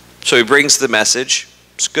 So he brings the message.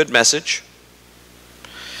 It's a good message.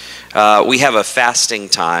 We have a fasting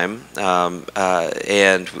time,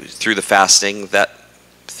 and through the fasting, that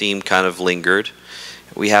theme kind of lingered.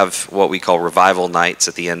 We have what we call revival nights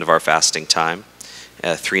at the end of our fasting time,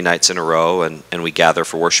 3 nights in a row, and we gather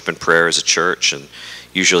for worship and prayer as a church, and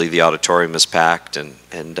usually the auditorium is packed, and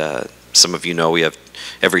some of you know we have,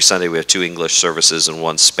 every Sunday we have 2 English services and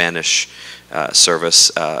 1 Spanish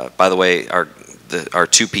service. By the way, our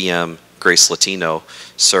 2 p.m. Grace Latino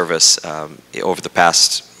service over the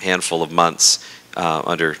past handful of months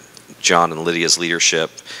under John and Lydia's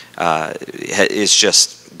leadership is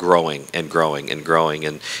just growing and growing and growing,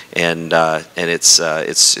 and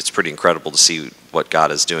it's pretty incredible to see what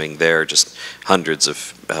God is doing there. Just hundreds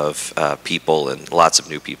of people and lots of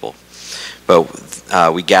new people.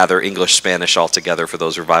 But we gather English, Spanish all together for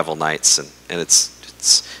those revival nights, and it's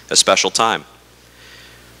a special time.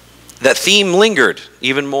 That theme lingered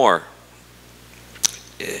even more.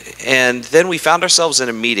 And then we found ourselves in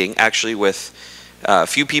a meeting, actually, with a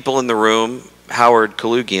few people in the room. Howard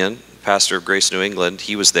Kalugian, pastor of Grace New England,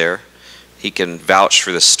 he was there. He can vouch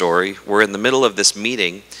for this story. We're in the middle of this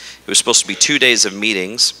meeting. It was supposed to be 2 days of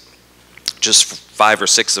meetings, just 5 or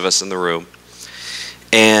 6 of us in the room.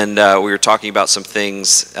 And we were talking about some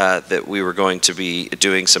things that we were going to be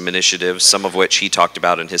doing, some initiatives, some of which he talked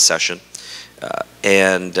about in his session.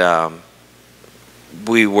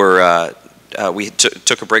 We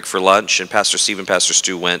took a break for lunch, and Pastor Steve and Pastor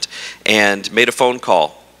Stu went and made a phone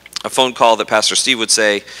call that Pastor Steve would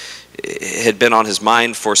say had been on his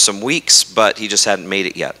mind for some weeks, but he just hadn't made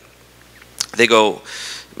it yet. They go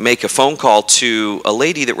make a phone call to a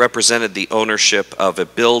lady that represented the ownership of a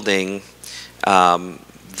building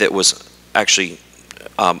that was actually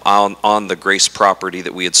on the Grace property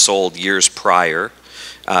that we had sold years prior,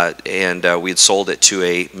 and we had sold it to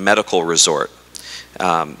a medical resort.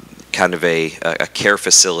 Kind of a care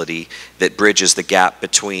facility that bridges the gap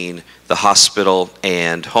between the hospital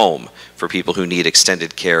and home for people who need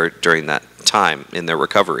extended care during that time in their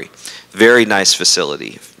recovery. Very nice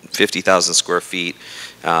facility, 50,000 square feet,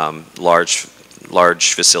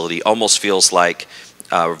 large facility. Almost feels like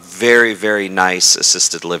a very, very nice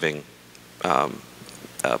assisted living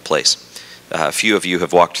place. A few of you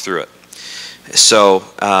have walked through it. So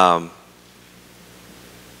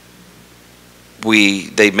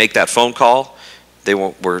they make that phone call. They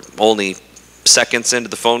were only seconds into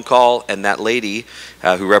the phone call, and that lady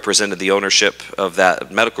who represented the ownership of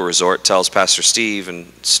that medical resort tells Pastor Steve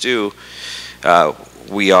and Stu,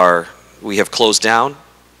 we have closed down.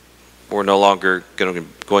 We're no longer going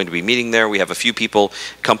to be meeting there. We have a few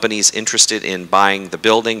companies interested in buying the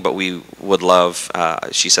building, but we would love,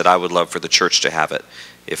 she said, I would love for the church to have it,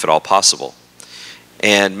 if at all possible.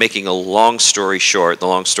 And making a long story short, the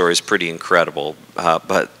long story is pretty incredible,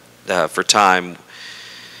 but for time,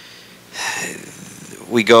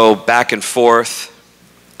 we go back and forth,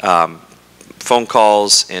 phone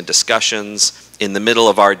calls and discussions in the middle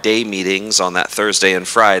of our day meetings on that Thursday and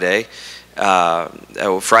Friday.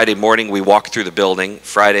 Friday morning, we walk through the building.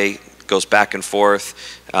 Friday goes back and forth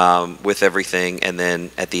with everything, and then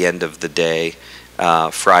at the end of the day,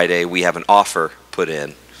 Friday, we have an offer put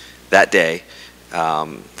in that day.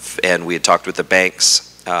 And we had talked with the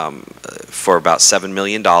banks for about $7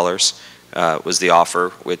 million was the offer,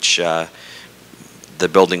 which the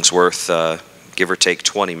building's worth, give or take,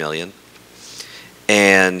 $20 million.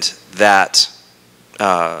 And that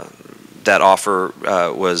offer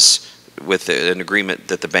was with an agreement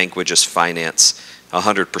that the bank would just finance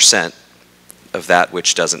 100% of that,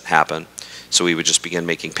 which doesn't happen. So we would just begin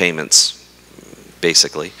making payments,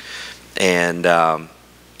 basically, and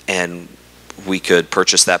we could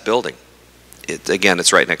purchase that building. Again,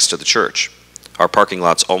 it's right next to the church. Our parking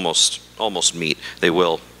lots almost meet. They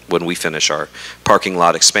will when we finish our parking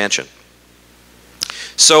lot expansion.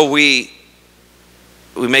 So we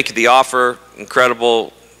make the offer.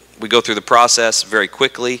 Incredible. We go through the process very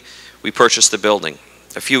quickly. We purchase the building.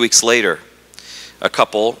 A few weeks later, a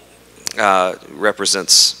couple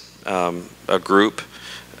represents a group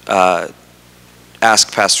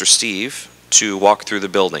asked Pastor Steve to walk through the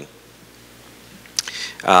building.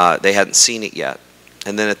 They hadn't seen it yet.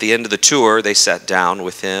 And then at the end of the tour, they sat down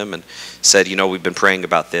with him and said, you know, we've been praying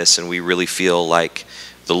about this, and we really feel like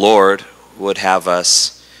the Lord would have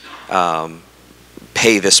us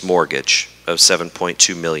pay this mortgage of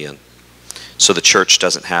 $7.2 million so the church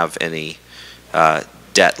doesn't have any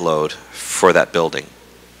debt load for that building.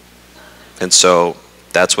 And so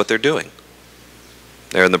that's what they're doing.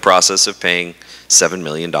 They're in the process of paying $7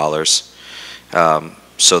 million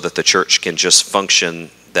so that the church can just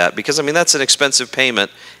function that. Because, I mean, that's an expensive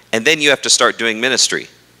payment. And then you have to start doing ministry,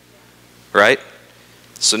 right?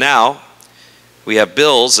 So now we have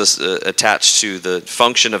bills attached to the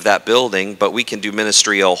function of that building, but we can do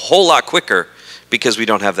ministry a whole lot quicker because we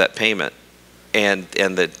don't have that payment and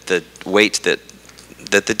the weight that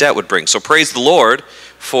the debt would bring. So praise the Lord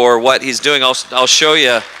for what he's doing. I'll show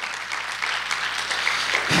you.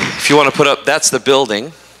 If you want to put up, that's the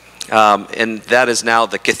building. And that is now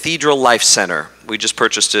the Cathedral Life Center. We just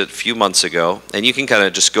purchased it a few months ago. And you can kind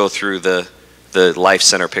of just go through the Life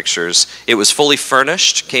Center pictures. It was fully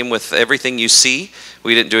furnished, came with everything you see.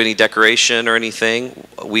 We didn't do any decoration or anything.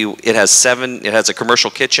 It has a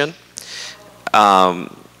commercial kitchen.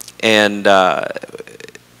 And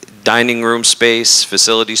dining room space,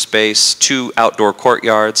 facility space, 2 outdoor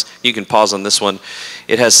courtyards. You can pause on this one.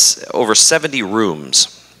 It has over 70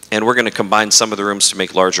 rooms. And we're going to combine some of the rooms to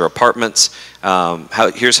make larger apartments.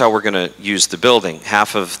 Here's how we're going to use the building.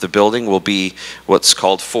 Half of the building will be what's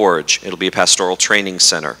called Forge. It'll be a pastoral training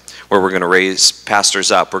center where we're going to raise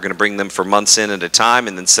pastors up. We're going to bring them for months in at a time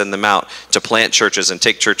and then send them out to plant churches and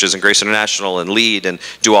take churches in Grace International and lead and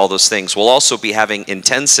do all those things. We'll also be having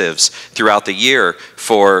intensives throughout the year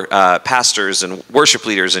for pastors and worship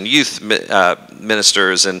leaders and youth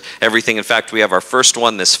ministers and everything. In fact, we have our first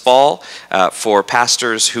one this fall for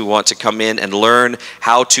pastors who want to come in and learn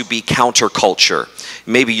how to be counterculture.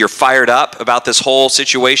 Maybe you're fired up about this whole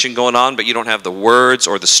situation going on, but you don't have the words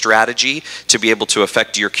or the strategy to be able to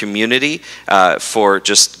affect your community for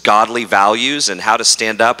just godly values and how to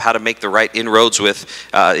stand up, how to make the right inroads with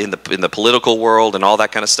in the political world and all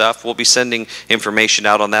that kind of stuff. We'll be sending information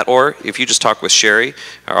out on that. Or if you just talk with Sherry,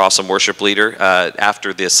 our awesome worship leader,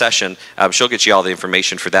 after the session, she'll get you all the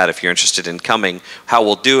information for that if you're interested in coming. How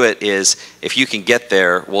we'll do it is, if you can get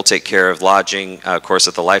there, we'll take care of lodging, of course,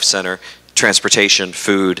 at the Life Center, transportation,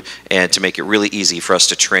 food, and to make it really easy for us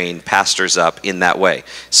to train pastors up in that way.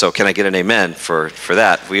 So can I get an amen for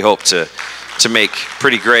that? We hope to make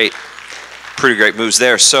pretty great moves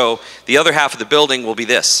there. So the other half of the building will be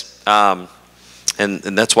this. And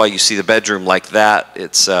that's why you see the bedroom like that.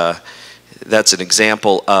 It's that's an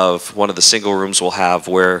example of one of the single rooms we'll have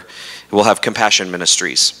where we'll have compassion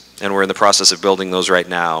ministries. And we're in the process of building those right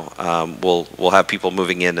now. We'll have people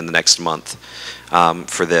moving in the next month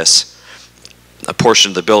for this. A portion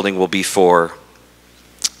of the building will be for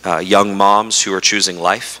young moms who are choosing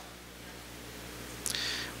life,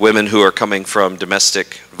 women who are coming from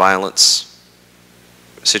domestic violence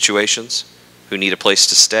situations, who need a place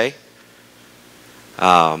to stay,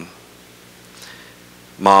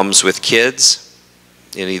 moms with kids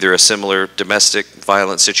in either a similar domestic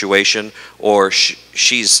violence situation, or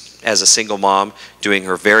she's, as a single mom, doing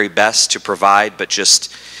her very best to provide, but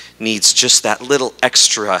just needs just that little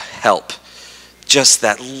extra help, just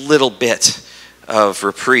that little bit of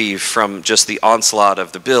reprieve from just the onslaught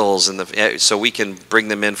of the bills, and so we can bring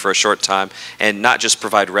them in for a short time and not just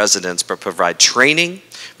provide residence, but provide training,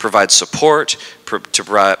 provide support,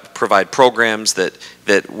 provide programs that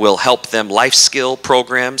will help them, life skill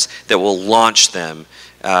programs that will launch them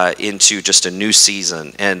into just a new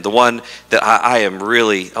season. And the one that I am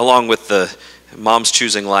really, along with the Moms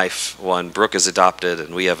Choosing Life one, Brooke is adopted,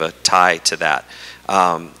 and we have a tie to that.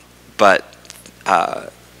 But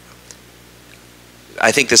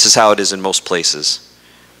I think this is how it is in most places.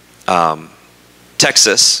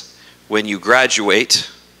 Texas, when you graduate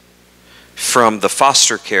from the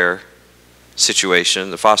foster care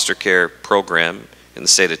situation, the foster care program in the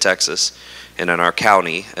state of Texas, and in our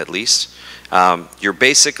county at least, you're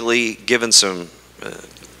basically given some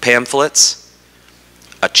pamphlets,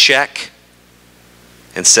 a check,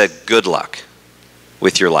 and said, good luck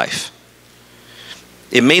with your life.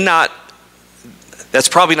 It may not, that's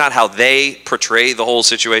probably not how they portray the whole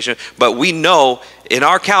situation, but we know in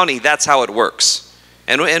our county that's how it works.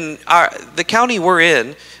 And the county we're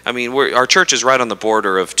in, I mean, our church is right on the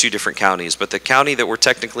border of 2 different counties, but the county that we're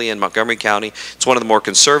technically in, Montgomery County, it's one of the more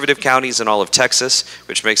conservative counties in all of Texas,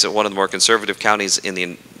 which makes it one of the more conservative counties in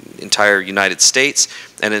the entire United States,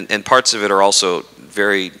 and parts of it are also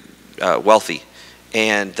very wealthy.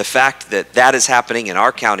 And the fact that that is happening in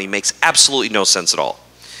our county makes absolutely no sense at all.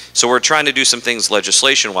 So we're trying to do some things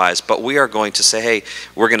legislation-wise, but we are going to say, hey,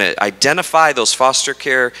 we're going to identify those foster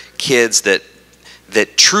care kids that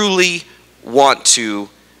truly want to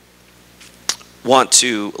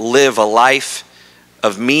live a life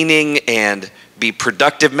of meaning and be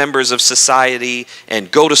productive members of society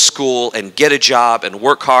and go to school and get a job and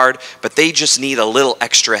work hard, but they just need a little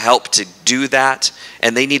extra help to do that,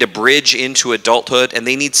 and they need a bridge into adulthood, and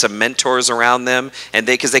they need some mentors around them, and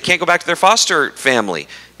because they can't go back to their foster family.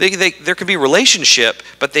 There could be relationship,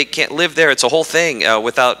 but they can't live there. It's a whole thing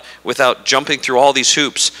without jumping through all these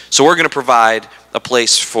hoops. So we're going to provide a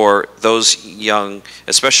place for those young,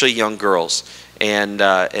 especially young girls, and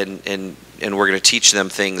we're going to teach them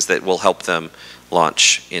things that will help them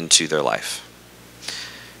launch into their life.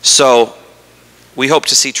 So we hope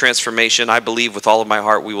to see transformation. I believe with all of my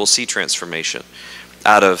heart we will see transformation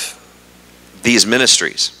out of these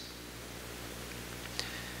ministries.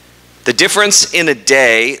 The difference in a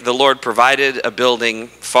day, the Lord provided a building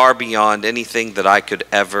far beyond anything that I could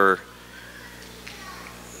ever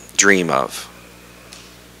dream of.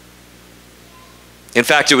 In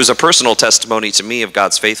fact, it was a personal testimony to me of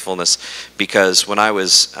God's faithfulness, because when I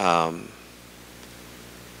was, I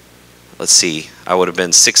would have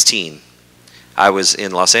been 16. I was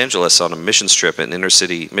in Los Angeles on a missions trip, an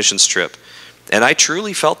inner-city missions trip, and I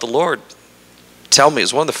truly felt the Lord tell me.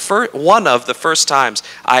 It was one of the first times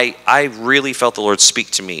I really felt the Lord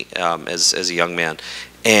speak to me as a young man,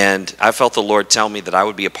 and I felt the Lord tell me that I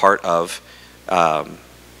would be a part of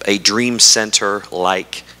a dream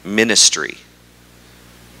center-like ministry.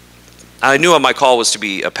 I knew my call was to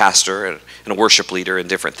be a pastor and a worship leader and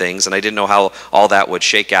different things, and I didn't know how all that would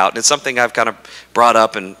shake out. And it's something I've kind of brought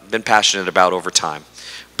up and been passionate about over time.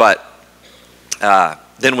 But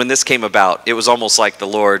then when this came about, it was almost like the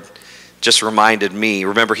Lord just reminded me.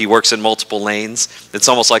 Remember, he works in multiple lanes. It's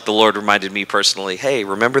almost like the Lord reminded me personally, hey,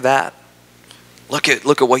 remember that? Look at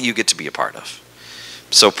what you get to be a part of.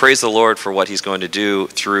 So praise the Lord for what he's going to do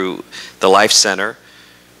through the Life Center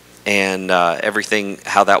and everything,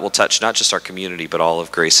 how that will touch not just our community, but all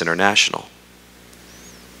of Grace International.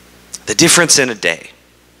 The difference in a day.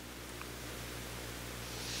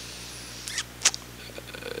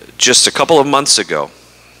 Just a couple of months ago,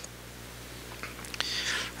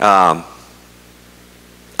 I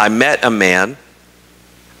met a man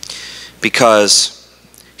because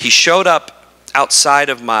he showed up outside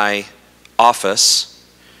of my office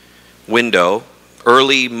window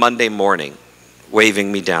early Monday morning,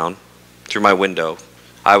 waving me down through my window.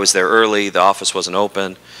 I was there early, the office wasn't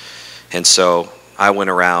open, and so I went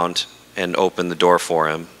around and opened the door for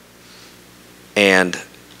him, and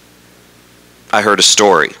I heard a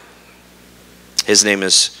story. His name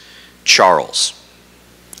is Charles.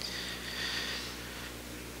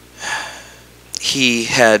 He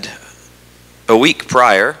had, a week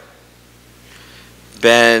prior,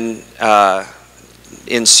 been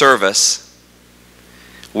in service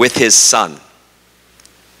with his son.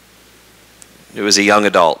 It was a young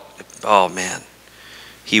adult. Oh man,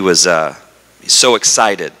 he was so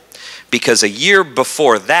excited because a year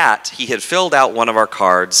before that, he had filled out one of our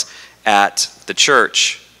cards at the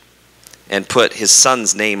church and put his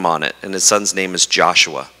son's name on it, and his son's name is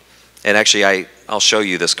Joshua. And actually, I'll show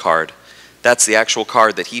you this card. That's the actual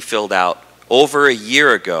card that he filled out over a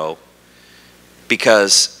year ago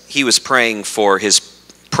because he was praying for his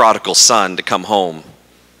prodigal son to come home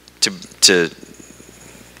to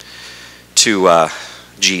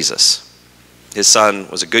Jesus. His son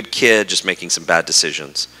was a good kid, just making some bad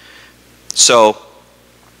decisions. So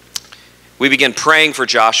we began praying for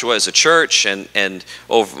Joshua as a church and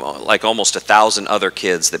over like almost 1,000 other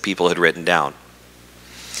kids that people had written down.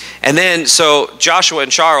 And then, so Joshua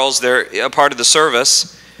and Charles, they're a part of the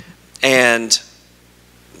service, and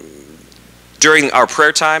during our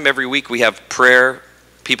prayer time, every week we have prayer.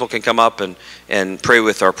 People can come up and pray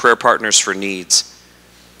with our prayer partners for needs.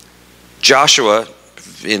 Joshua,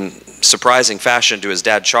 in surprising fashion to his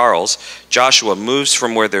dad Charles, Joshua moves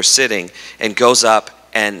from where they're sitting and goes up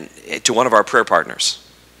and to one of our prayer partners.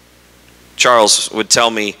 Charles would tell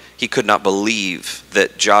me he could not believe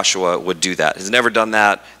that Joshua would do that. He's never done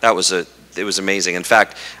that. It was amazing. In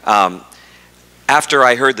fact, after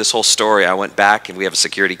I heard this whole story, I went back, and we have a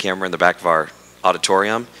security camera in the back of our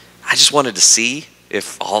auditorium. I just wanted to see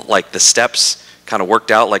if all like the steps kind of worked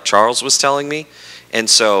out like Charles was telling me. And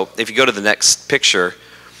so if you go to the next picture,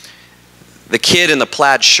 the kid in the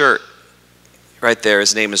plaid shirt right there,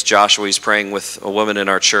 his name is Joshua. He's praying with a woman in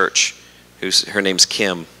our church her name's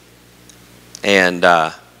Kim. And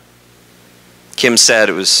Kim said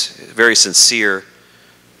it was a very sincere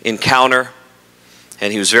encounter,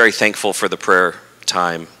 and he was very thankful for the prayer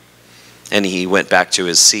time, and he went back to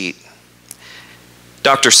his seat.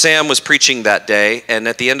 Dr. Sam was preaching that day, and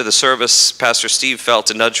at the end of the service, Pastor Steve felt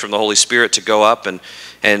a nudge from the Holy Spirit to go up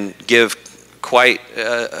and give quite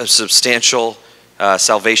a substantial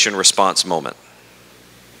salvation response moment.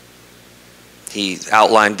 He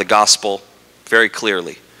outlined the gospel very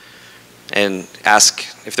clearly and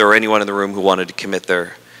asked if there were anyone in the room who wanted to commit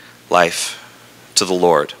their life to the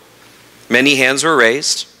Lord. Many hands were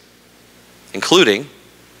raised, including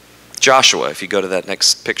Joshua, if you go to that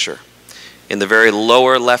next picture. In the very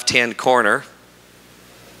lower left-hand corner,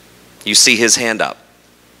 you see his hand up.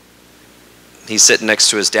 He's sitting next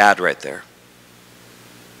to his dad right there.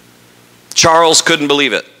 Charles couldn't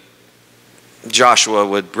believe it. Joshua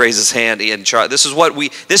would raise his hand, and this is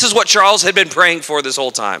what Charles had been praying for this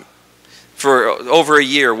whole time, for over a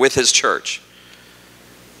year with his church.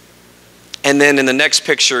 And then in the next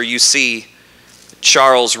picture, you see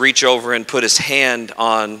Charles reach over and put his hand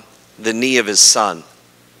on the knee of his son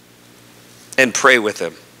and pray with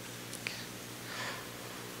him.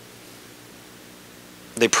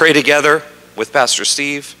 They pray together with Pastor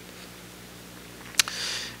Steve.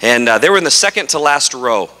 And they were in the second to last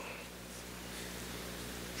row.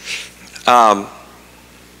 A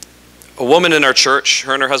woman in our church,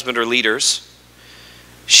 her and her husband are leaders.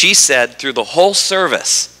 She said through the whole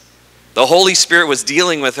service, the Holy Spirit was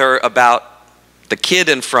dealing with her about the kid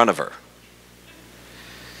in front of her.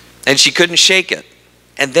 And she couldn't shake it.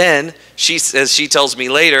 And then, she tells me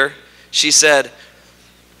later, she said,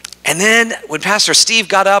 and then when Pastor Steve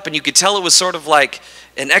got up, and you could tell it was sort of like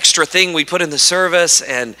an extra thing we put in the service,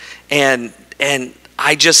 and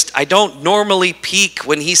I don't normally peek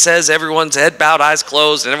when he says everyone's head bowed, eyes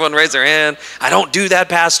closed, and everyone raised their hand. I don't do that,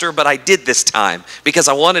 Pastor, but I did this time because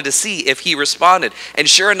I wanted to see if he responded. And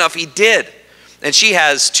sure enough, he did. And she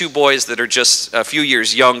has two boys that are just a few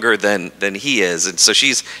years younger than he is, and so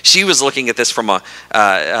she was looking at this from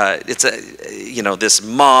this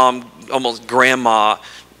mom, almost grandma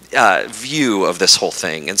view of this whole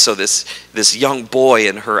thing. And so this young boy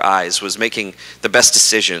in her eyes was making the best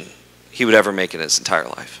decision he would ever make in his entire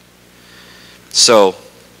life. So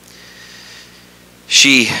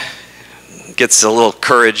she gets a little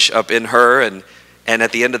courage up in her, and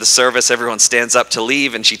at the end of the service, everyone stands up to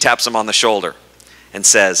leave, and she taps him on the shoulder and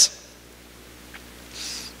says,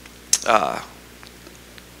 can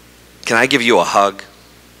I give you a hug?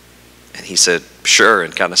 And he said, sure,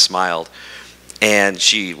 and kind of smiled. And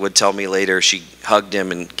she would tell me later she hugged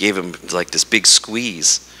him and gave him like this big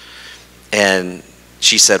squeeze. And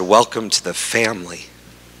she said, welcome to the family.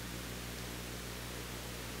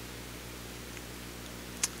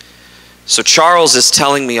 So Charles is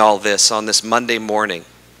telling me all this on this Monday morning.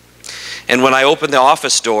 And when I opened the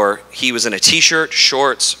office door, he was in a t-shirt,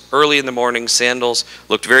 shorts, early in the morning, sandals,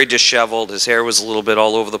 looked very disheveled. His hair was a little bit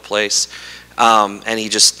all over the place. And he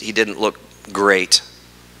didn't look great.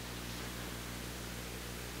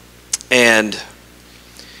 And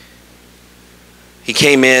he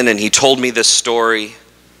came in and he told me this story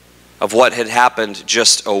of what had happened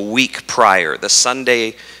just a week prior, the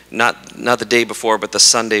Sunday, not the day before, but the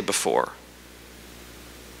Sunday before.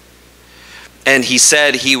 And he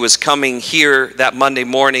said he was coming here that Monday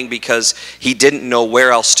morning because he didn't know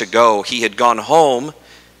where else to go. He had gone home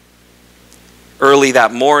early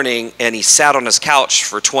that morning, and he sat on his couch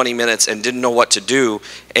for 20 minutes and didn't know what to do.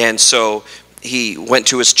 And so he went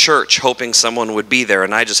to his church hoping someone would be there,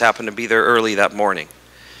 and I just happened to be there early that morning.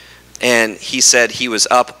 And he said he was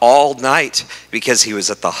up all night because he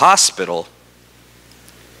was at the hospital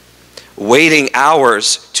waiting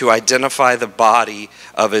hours to identify the body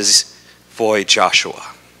of his boy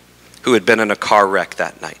Joshua, who had been in a car wreck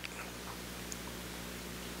that night.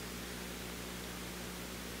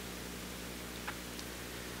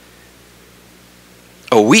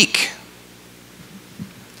 A week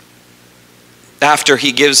after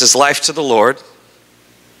he gives his life to the Lord,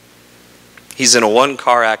 he's in a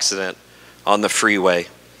one-car accident on the freeway,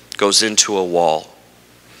 goes into a wall.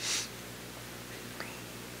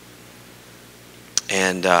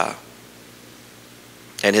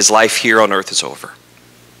 And his life here on earth is over.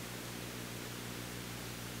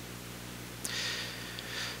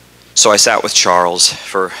 So I sat with Charles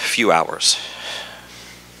for a few hours.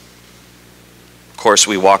 Of course,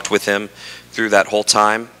 we walked with him through that whole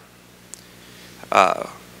time.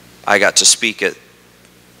 I got to speak at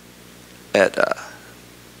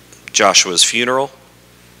Joshua's funeral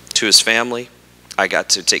to his family. I got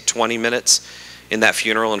to take 20 minutes in that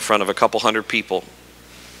funeral in front of a couple hundred people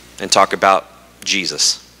and talk about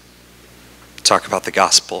Jesus, talk about the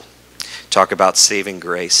gospel, talk about saving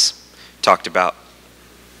grace, talked about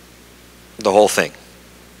the whole thing.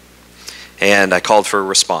 And I called for a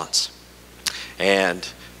response. And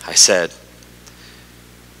I said,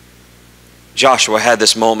 Joshua had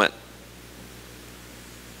this moment.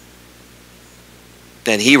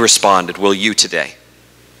 And he responded, will you today?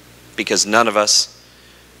 Because none of us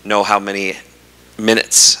know how many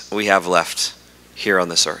minutes we have left here on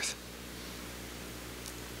this earth.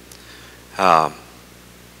 I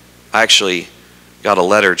actually got a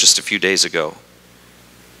letter just a few days ago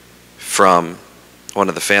from one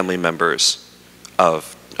of the family members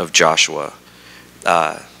of Joshua,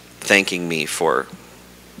 thanking me for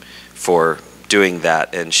doing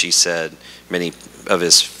that. And she said many of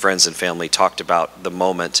his friends and family talked about the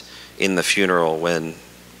moment in the funeral when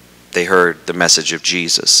they heard the message of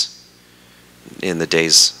Jesus in the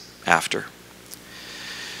days after.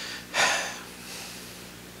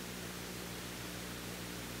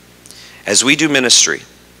 As we do ministry,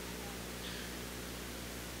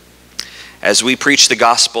 as we preach the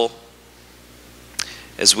gospel,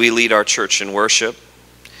 as we lead our church in worship,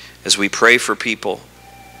 as we pray for people,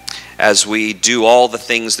 as we do all the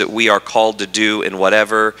things that we are called to do in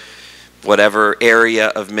whatever area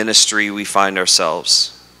of ministry we find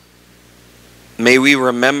ourselves, may we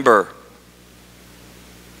remember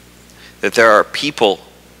that there are people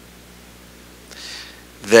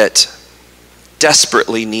that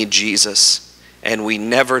desperately need Jesus, and we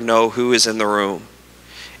never know who is in the room,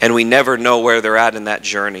 and we never know where they're at in that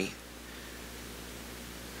journey.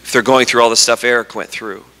 If they're going through all the stuff Eric went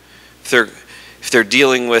through, if they're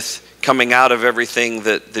dealing with coming out of everything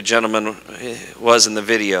that the gentleman was in the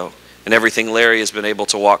video, and everything Larry has been able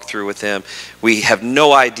to walk through with him, we have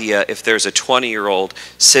no idea if there's a 20-year-old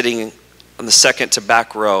sitting on the second to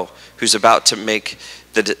back row who's about to make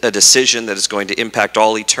a decision that is going to impact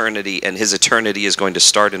all eternity, and his eternity is going to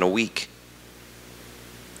start in a week.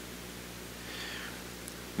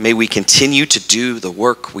 May we continue to do the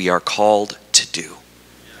work we are called to do.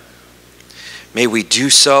 May we do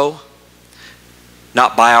so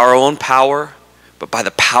not by our own power, but by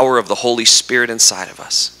the power of the Holy Spirit inside of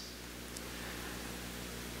us.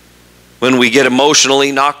 When we get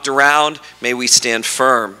emotionally knocked around, may we stand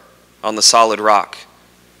firm on the solid rock.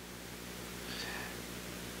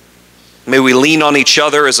 May we lean on each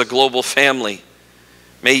other as a global family.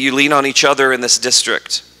 May you lean on each other in this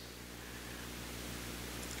district.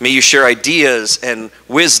 May you share ideas and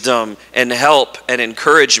wisdom and help and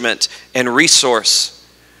encouragement and resource.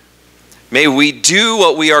 May we do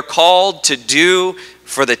what we are called to do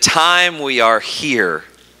for the time we are here,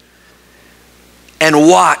 and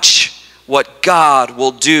watch what God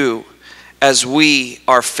will do as we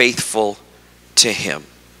are faithful to Him.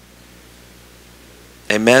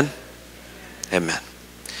 Amen? Amen.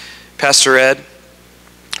 Pastor Ed,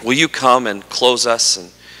 will you come and close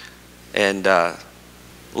us and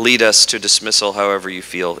lead us to dismissal however you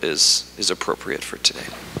feel is appropriate for today?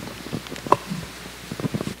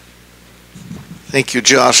 Thank you,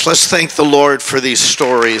 Josh. Let's thank the Lord for these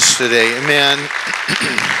stories today. Amen.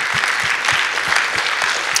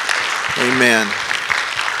 Amen.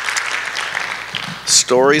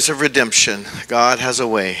 Stories of redemption. God has a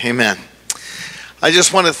way. Amen. I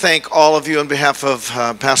just want to thank all of you on behalf of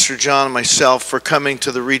Pastor John and myself for coming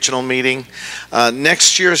to the regional meeting.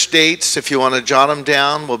 Next year's dates, if you want to jot them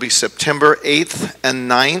down, will be September 8th and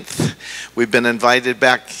 9th. We've been invited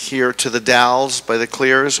back here to the Dalles by the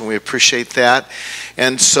Clears, and we appreciate that.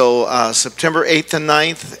 And so September 8th and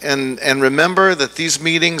 9th, and remember that these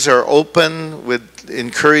meetings are open. We'd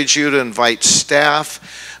encourage you to invite staff,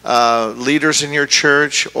 leaders in your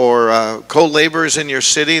church, or co-laborers in your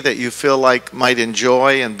city that you feel like might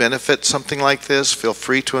enjoy and benefit something like this. Feel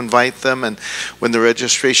free to invite them, and when the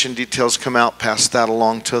registration details come out, pass that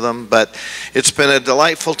along to them. But it's been a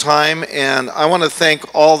delightful time, and I want to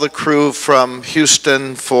thank all the crew from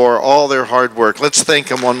Houston for all their hard work. Let's thank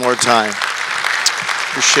them one more time.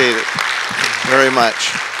 Appreciate it very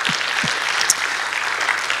much.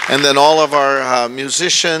 And then all of our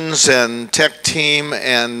musicians and tech team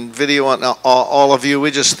and video, and all of you,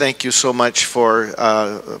 we just thank you so much for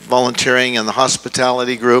volunteering in the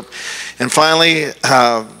hospitality group. And finally,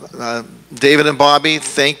 David and Bobby,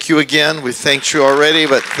 thank you again. We thanked you already,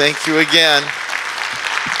 but thank you again.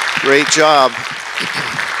 Great job.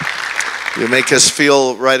 You make us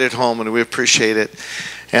feel right at home, and we appreciate it.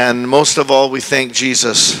 And most of all, we thank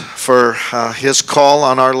Jesus for His call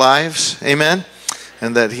on our lives. Amen.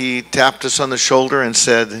 And that He tapped us on the shoulder and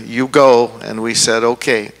said, you go. And we said,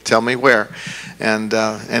 okay, tell me where. And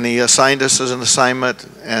He assigned us as an assignment,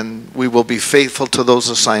 and we will be faithful to those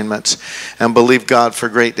assignments and believe God for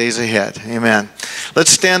great days ahead. Amen. Let's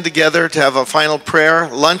stand together to have a final prayer.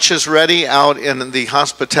 Lunch is ready out in the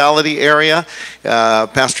hospitality area.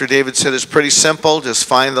 Pastor David said it's pretty simple. Just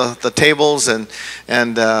find the tables and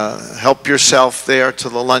help yourself there to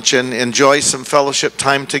the luncheon. Enjoy some fellowship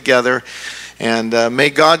time together. And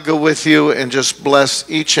may God go with you and just bless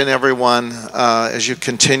each and every one as you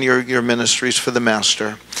continue your ministries for the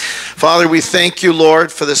Master. Father, we thank you,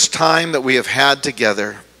 Lord, for this time that we have had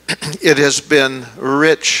together. It has been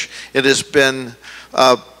rich. It has been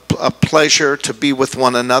a pleasure to be with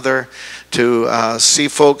one another, to see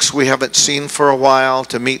folks we haven't seen for a while,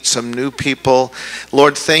 to meet some new people.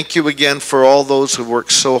 Lord, thank you again for all those who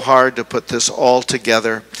worked so hard to put this all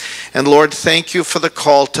together. And Lord, thank you for the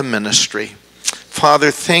call to ministry.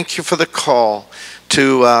 Father, thank you for the call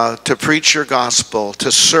to preach your gospel,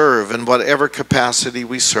 to serve in whatever capacity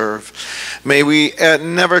we serve. May we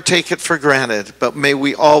never take it for granted, but may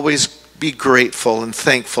we always be grateful and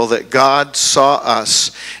thankful that God saw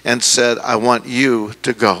us and said, I want you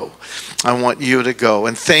to go. I want you to go.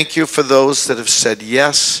 And thank you for those that have said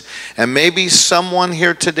yes. And maybe someone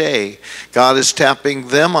here today, God is tapping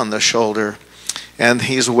them on the shoulder, and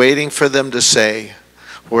he's waiting for them to say,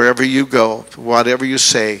 wherever you go, whatever you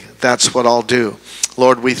say, that's what I'll do.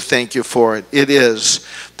 Lord, we thank you for it. It is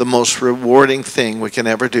the most rewarding thing we can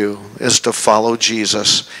ever do, is to follow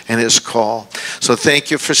Jesus and his call. So thank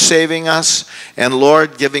you for saving us, and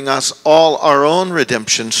Lord, giving us all our own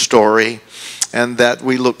redemption story, and that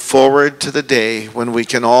we look forward to the day when we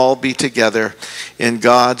can all be together in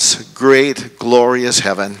God's great, glorious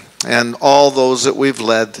heaven, and all those that we've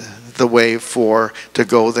led the way for to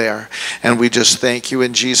go there. And we just thank you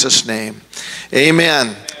in Jesus' name.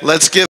 Amen. Let's give